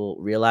than people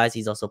realize.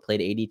 He's also played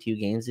 82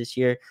 games this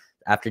year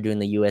after doing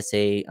the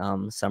USA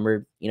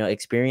summer,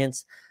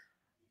 experience.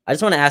 I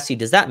just want to ask you,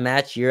 does that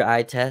match your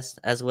eye test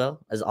as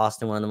well as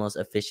Austin, one of the most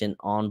efficient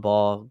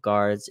on-ball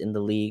guards in the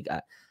league?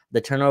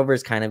 The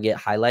turnovers kind of get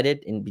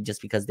highlighted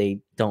just because they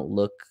don't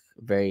look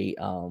very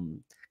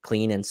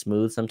clean and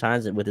smooth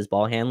sometimes with his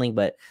ball handling.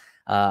 But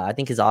I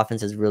think his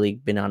offense has really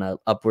been on an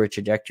upward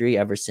trajectory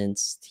ever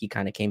since he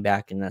kind of came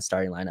back in that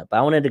starting lineup. But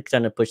I wanted to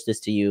kind of push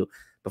this to you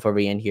before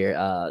we end here.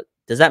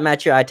 Does that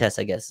match your eye test,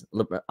 I guess?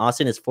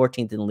 Austin is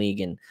 14th in the league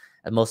and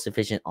most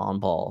efficient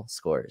on-ball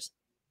scorers.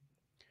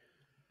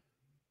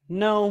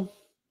 No,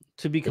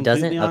 to be It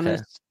completely doesn't? Okay.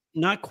 honest,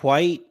 not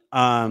quite.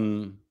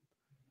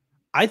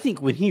 I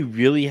think when he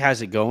really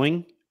has it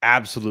going,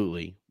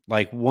 absolutely,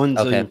 like 1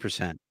 Okay. zillion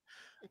percent.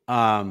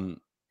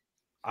 Um,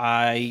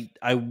 I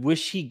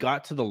wish he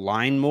got to the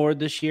line more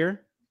this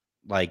year.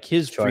 Like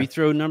his free Sure.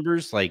 throw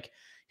numbers, like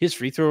his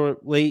free throw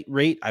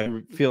rate,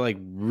 I feel like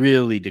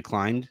really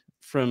declined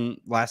from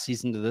last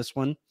season to this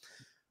one.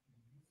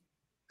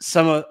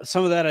 Some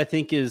of that I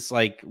think is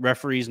like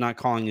referees not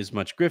calling as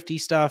much grifty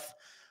stuff.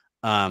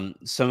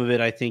 Some of it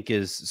I think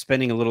is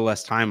spending a little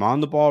less time on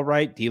the ball,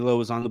 right? D'Lo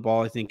is on the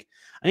ball. I think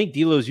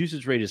D'Lo's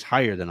usage rate is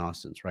higher than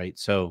Austin's, right?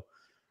 So,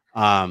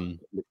 um,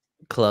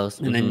 Close.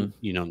 and then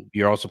Mhm.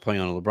 you're also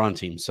playing on a LeBron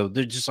team, so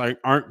there just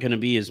aren't going to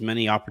be as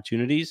many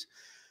opportunities.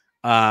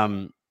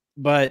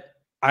 But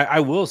I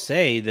will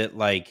say that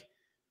like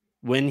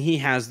when he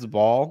has the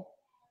ball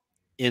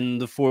in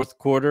the fourth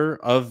quarter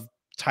of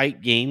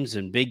tight games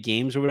and big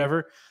games or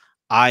whatever,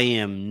 I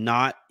am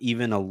not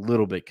even a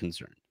little bit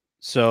concerned.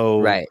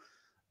 So Right.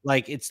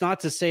 like it's not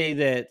to say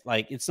that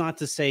I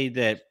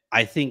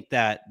think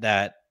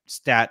that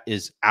stat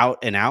is out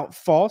and out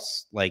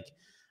false. Like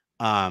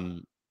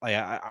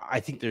I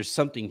think there's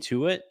something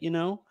to it,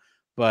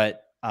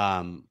 but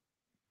at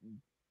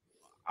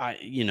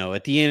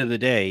the end of the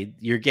day,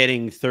 you're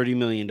getting $30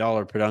 million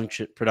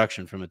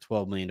production from a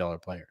 $12 million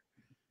player,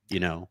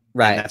 and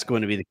Right. that's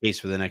going to be the case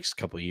for the next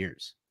couple of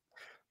years.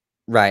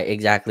 Right,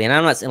 exactly. And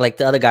I'm not saying like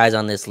the other guys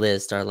on this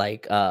list are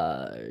like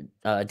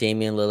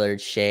Damian Lillard,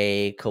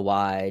 Shea,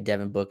 Kawhi,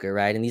 Devin Booker,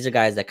 right? And these are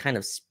guys that kind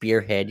of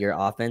spearhead your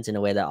offense in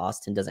a way that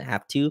Austin doesn't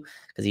have to,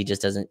 because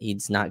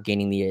he's not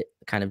gaining the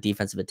kind of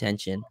defensive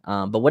attention.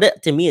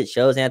 But to me it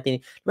shows,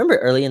 Anthony, remember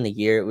early in the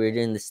year we were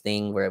doing this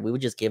thing where we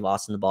would just give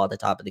Austin the ball at the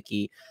top of the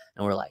key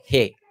and we're like,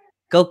 hey,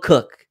 go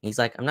cook. And he's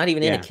like, I'm not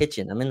even in the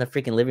kitchen. I'm in the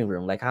freaking living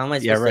room. Like, how am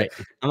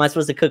I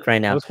supposed to cook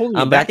right now? I was holding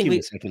a but I think vacuum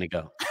a second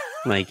ago.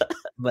 Like,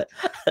 but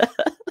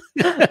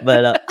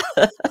but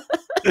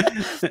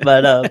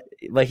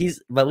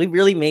but we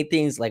really made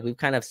things like we've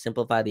kind of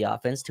simplified the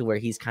offense to where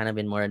he's kind of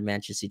in more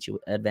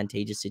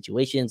advantageous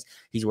situations.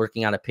 He's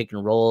working out of pick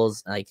and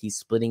rolls, like he's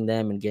splitting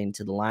them and getting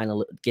to the line,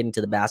 getting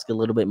to the basket a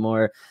little bit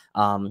more.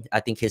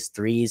 I think his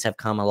threes have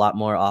come a lot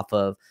more off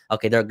of,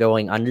 okay, they're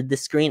going under the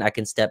screen, I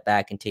can step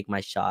back and take my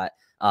shot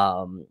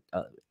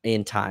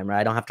in time,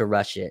 right? I don't have to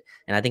rush it.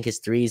 And I think his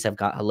threes have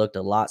looked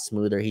a lot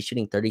smoother. He's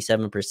shooting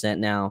 37%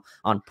 now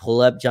on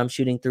pull-up jump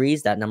shooting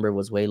threes. That number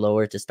was way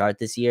lower to start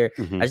this year.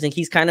 I just think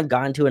he's kind of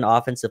gotten to an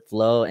offensive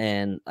flow,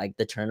 and like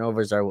the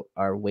turnovers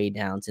are way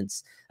down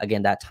since,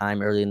 again, that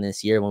time early in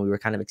this year when we were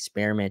kind of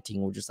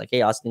experimenting. We're just like,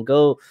 hey, Austin,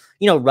 go,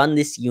 run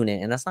this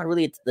unit. And that's not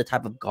really the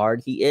type of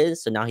guard he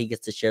is. So now he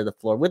gets to share the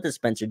floor with a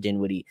Spencer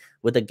Dinwiddie,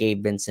 with a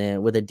Gabe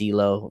Vincent, with a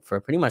D'Lo for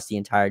pretty much the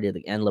entirety of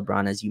and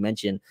LeBron, as you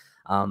mentioned.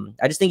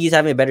 I just think he's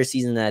having a better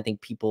season than I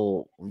think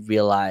people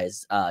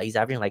realize. He's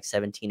averaging like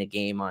 17 a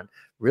game on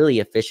really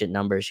efficient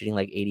numbers, shooting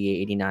like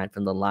 88, 89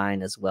 from the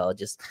line as well.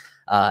 Just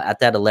at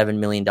that $11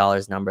 million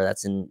number,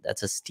 that's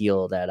a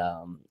steal that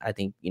I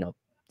think,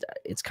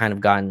 it's kind of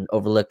gotten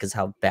overlooked because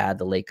how bad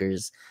the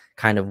Lakers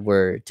kind of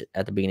were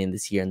at the beginning of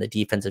this year, and the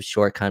defensive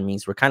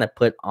shortcomings were kind of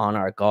put on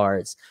our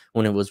guards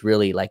when it was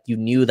really like you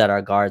knew that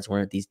our guards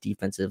weren't these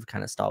defensive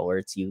kind of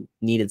stalwarts. You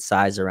needed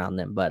size around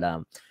them. But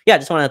yeah, I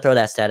just want to throw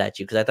that stat at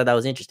you because I thought that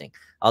was interesting.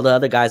 All the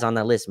other guys on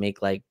that list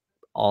make like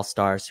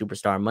all-star,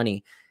 superstar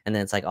money. And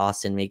then it's like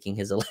Austin making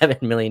his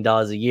 $11 million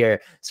a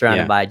year,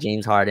 surrounded by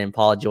James Harden,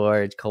 Paul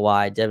George,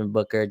 Kawhi, Devin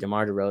Booker,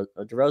 DeMar DeRozan.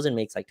 DeRozan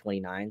makes like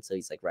 29, so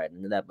he's like right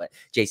under that. But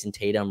Jason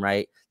Tatum,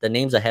 right? The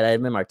names ahead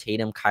of him are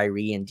Tatum,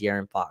 Kyrie, and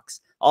De'Aaron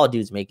Fox. All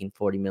dudes making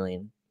 $40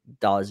 million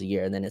a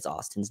year. And then it's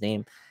Austin's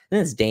name. And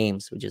then it's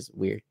Dame's, which is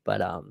weird.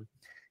 But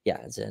yeah,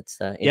 it's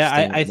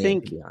I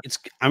think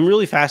I'm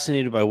really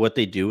fascinated by what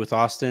they do with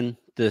Austin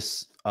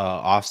this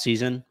off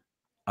season.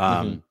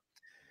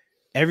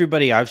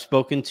 Everybody I've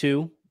spoken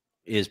to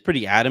is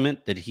pretty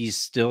adamant that he's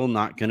still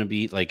not going to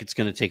be like, it's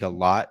going to take a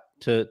lot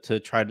to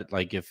try to,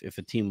 like, if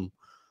a team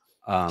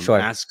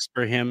asks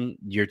for him,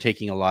 you're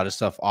taking a lot of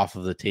stuff off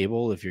of the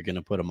table if you're going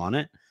to put him on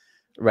it.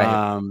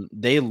 Right.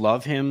 They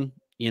love him,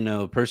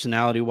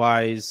 personality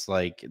wise.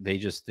 Like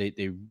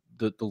the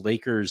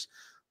Lakers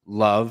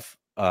love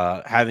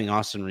having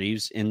Austin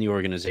Reeves in the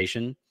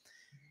organization.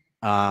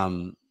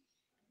 And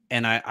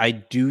I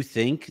do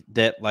think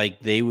that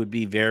like they would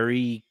be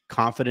very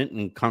confident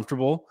and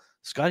comfortable.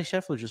 Scottie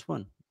Scheffler just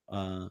won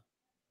the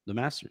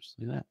Masters.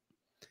 Look at that.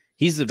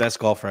 He's the best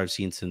golfer I've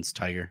seen since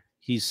Tiger.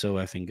 He's so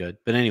effing good.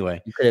 But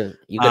anyway, you could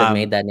have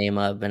made that name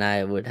up, and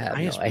I would have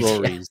no idea.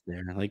 Rory's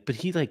there, but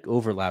he like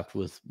overlapped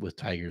with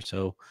Tiger.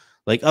 So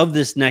like of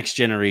this next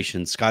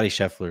generation, Scottie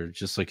Scheffler,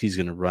 just like he's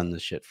gonna run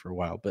this shit for a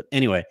while. But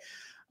anyway,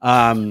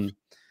 but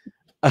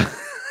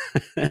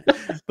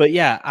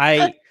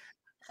yeah,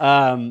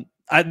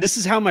 this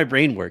is how my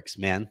brain works,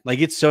 man. Like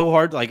it's so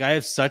hard. Like I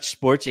have such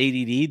sports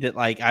ADD that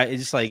like I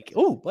just like,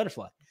 oh,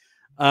 butterfly.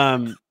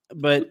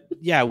 But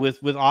yeah,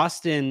 with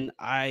Austin,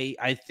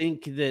 I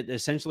think that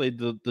essentially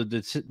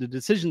the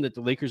decision that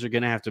the Lakers are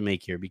going to have to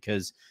make here,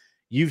 because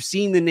you've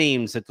seen the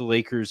names that the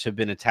Lakers have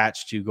been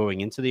attached to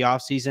going into the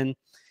offseason,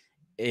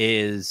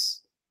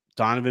 is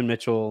Donovan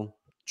Mitchell,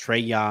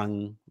 Trae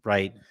Young,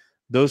 right?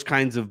 Those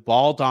kinds of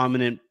ball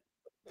dominant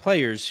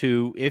players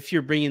who, if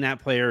you're bringing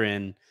that player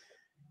in,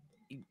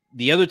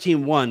 the other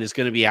team, one, is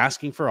going to be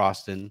asking for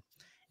Austin,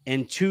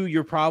 and two,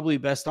 you're probably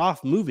best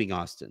off moving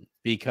Austin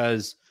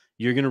because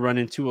you're going to run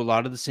into a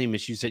lot of the same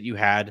issues that you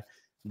had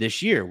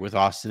this year with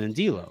Austin and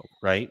D'Lo,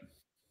 right?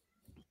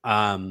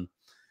 I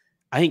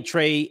think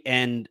Trae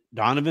and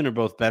Donovan are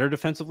both better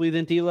defensively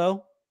than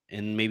D'Lo,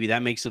 and maybe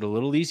that makes it a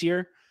little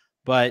easier.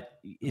 But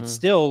it's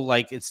still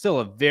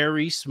a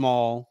very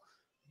small,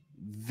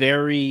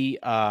 very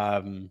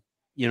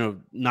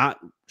not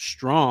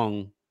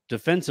strong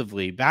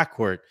defensively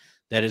backcourt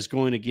that is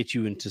going to get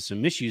you into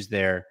some issues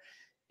there.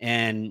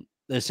 And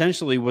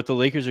essentially what the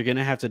Lakers are going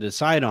to have to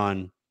decide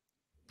on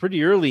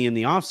pretty early in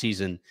the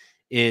offseason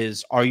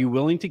is, are you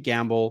willing to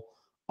gamble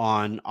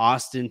on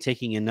Austin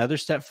taking another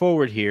step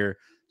forward here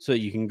so that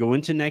you can go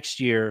into next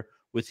year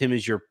with him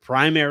as your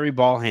primary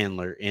ball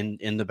handler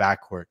in the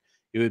backcourt?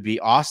 It would be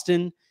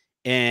Austin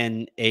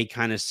and a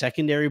kind of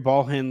secondary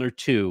ball handler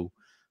too,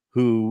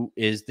 who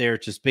is there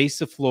to space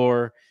the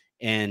floor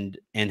and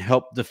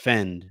help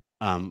defend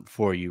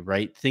for you,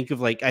 right? Think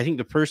of like, I think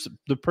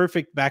the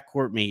perfect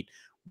backcourt mate,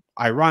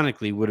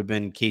 ironically, would have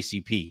been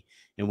KCP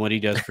and what he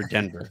does for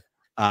Denver.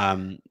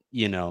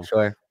 You know,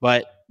 Sure.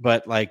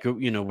 but like,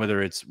 you know,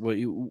 whether it's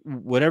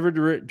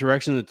whatever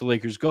direction that the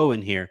Lakers go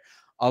in here,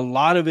 a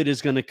lot of it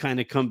is going to kind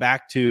of come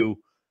back to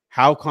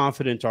how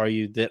confident are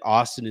you that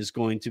Austin is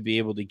going to be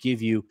able to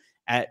give you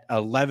at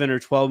 11 or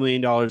 12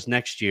 million dollars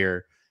next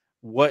year,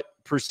 what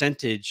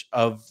percentage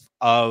of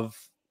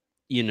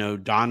you know,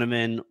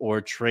 Donovan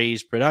or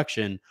Trey's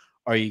production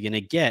are you going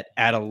to get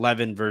at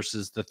 11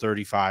 versus the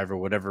 35 or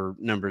whatever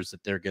numbers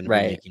that they're going to be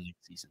Right. making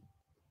next season?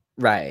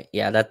 Right.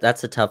 Yeah,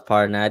 that's a tough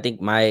part. And I think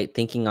my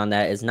thinking on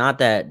that is not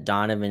that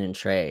Donovan and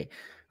Trey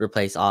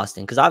replace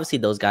Austin, because obviously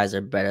those guys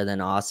are better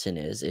than Austin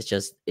is. It's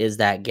just, is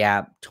that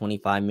gap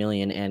 25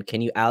 million, and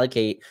can you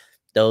allocate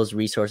those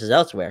resources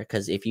elsewhere?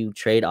 Because if you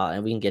trade,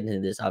 and we can get into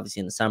this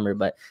obviously in the summer,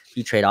 but if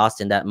you trade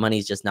Austin, that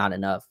money's just not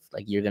enough.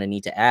 Like, you're going to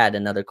need to add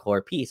another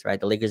core piece, right?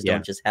 The Lakers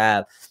don't just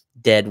have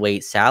dead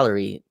weight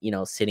salary, you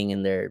know, sitting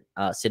in their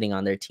sitting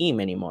on their team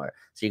anymore.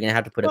 So you're going to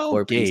have to put a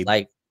core piece.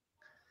 Like,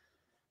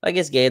 I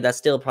guess Gabe, that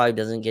still probably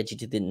doesn't get you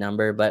to the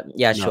number, but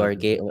yeah, No, sure.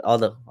 Gabe,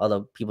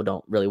 although people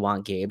don't really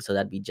want Gabe, so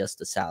that'd be just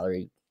the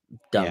salary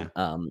dump.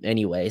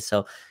 Anyway.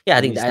 So yeah,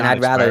 I think he's and not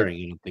I'd rather.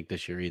 expiring, I don't think,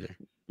 this year either.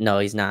 No,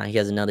 he's not. He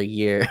has another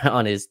year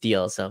on his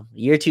deal. So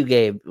year 2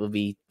 Gabe will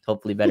be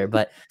hopefully better,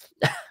 but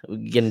we'll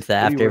get into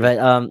that after.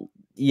 But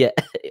yeah.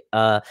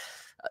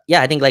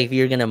 Yeah, I think like if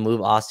you're gonna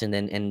move Austin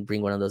and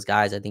bring one of those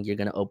guys, I think you're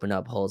gonna open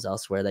up holes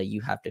elsewhere that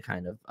you have to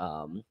kind of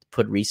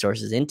put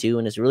resources into,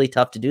 and it's really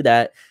tough to do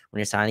that when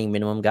you're signing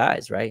minimum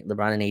guys, right?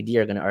 LeBron and AD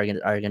are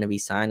gonna be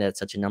signed at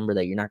such a number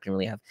that you're not gonna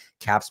really have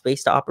cap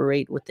space to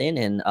operate within,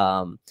 and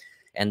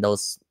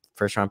those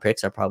first round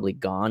picks are probably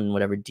gone in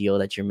whatever deal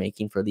that you're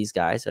making for these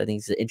guys. So I think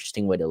it's an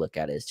interesting way to look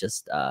at it. It's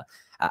just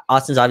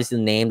Austin's obviously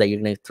the name that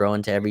you're gonna throw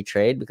into every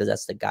trade because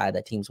that's the guy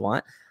that teams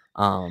want,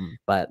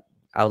 but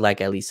I would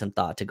like at least some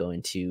thought to go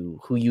into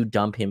who you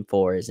dump him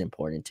for is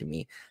important to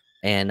me.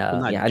 And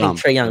yeah, I think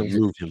Trae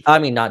Young, I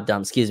mean, not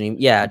dump, excuse me.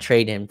 Yeah,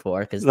 trade him for,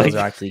 because those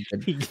are actually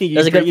good.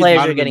 Those are good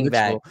players you're getting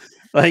back.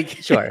 Like,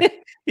 sure.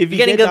 If you're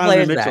getting good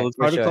players Mitchell, back, it's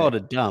hard to call it a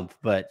dump,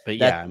 but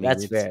yeah, I mean,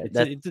 that's fair.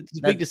 It's a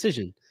big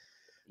decision.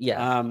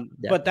 Yeah.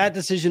 But that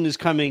decision is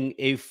coming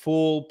a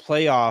full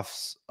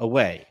playoffs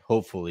away,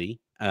 hopefully.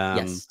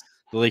 Yes.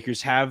 The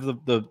Lakers have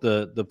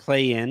the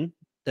play in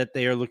that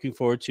they are looking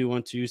forward to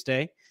on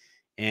Tuesday.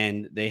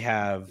 And they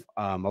have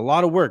a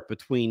lot of work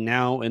between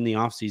now and the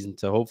offseason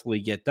to hopefully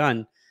get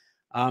done.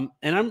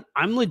 And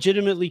I'm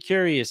legitimately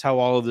curious how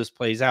all of this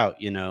plays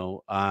out. You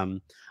know, I'm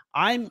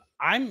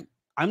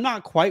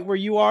not quite where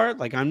you are.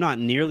 Like, I'm not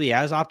nearly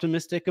as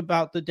optimistic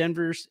about the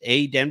Denver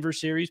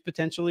series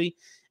potentially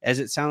as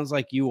it sounds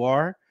like you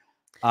are.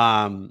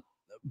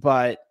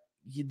 But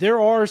there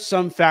are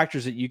some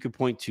factors that you could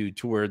point to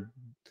where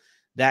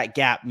that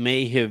gap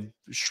may have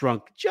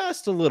shrunk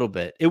just a little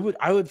bit.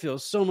 I would feel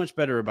so much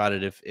better about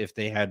it if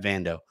they had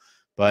Vando,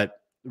 but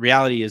the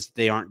reality is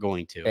they aren't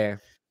going to.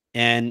 Fair.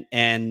 And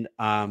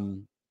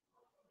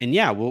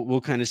yeah,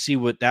 we'll kind of see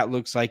what that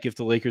looks like if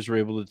the Lakers were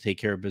able to take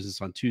care of business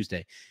on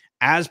Tuesday.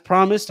 As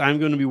promised, I'm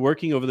going to be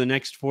working over the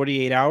next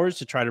 48 hours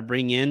to try to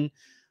bring in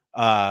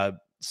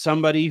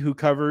somebody who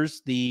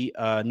covers the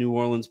New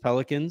Orleans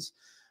Pelicans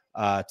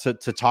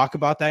to talk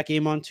about that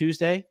game on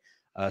Tuesday.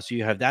 So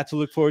you have that to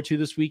look forward to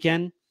this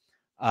weekend.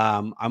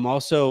 I'm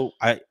also,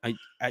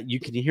 you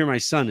can hear my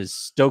son is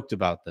stoked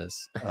about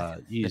this.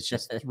 He's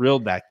just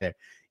thrilled back there.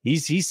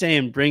 He's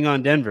saying, bring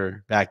on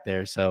Denver back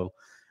there. So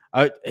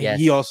yes.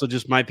 He also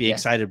just might be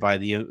excited by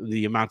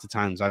the amount of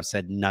times I've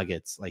said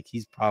Nuggets. Like,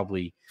 he's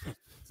probably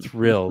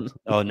thrilled.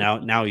 Oh,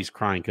 now he's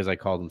crying because I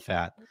called him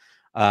fat.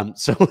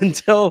 So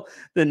until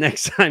the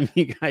next time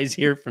you guys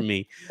hear from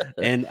me,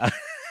 and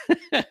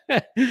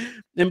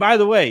by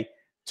the way,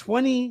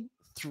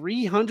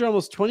 2,300,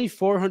 almost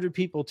 2,400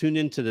 people tuned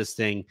into this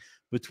thing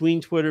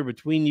between Twitter,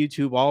 between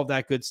YouTube, all of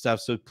that good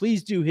stuff. So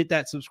please do hit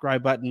that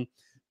subscribe button.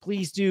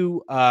 Please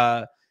do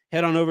head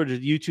on over to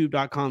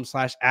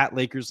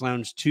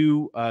youtube.com/@LakersLounge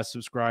to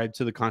subscribe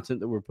to the content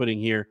that we're putting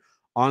here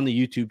on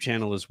the YouTube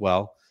channel as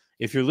well.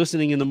 If you're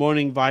listening in the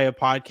morning via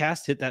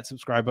podcast, hit that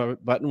subscribe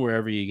button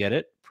wherever you get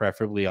it,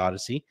 preferably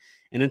Odyssey.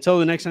 And until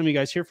the next time you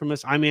guys hear from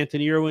us, I'm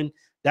Anthony Irwin.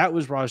 That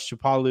was Raj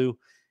Chapalu.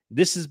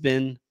 This has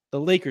been the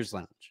Lakers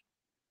Lounge.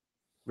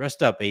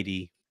 Rest up,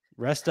 AD.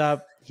 Rest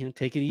up.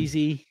 Take it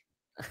easy.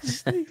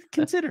 Just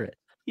consider it.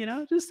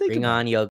 Just think about it. Bring on Yoga.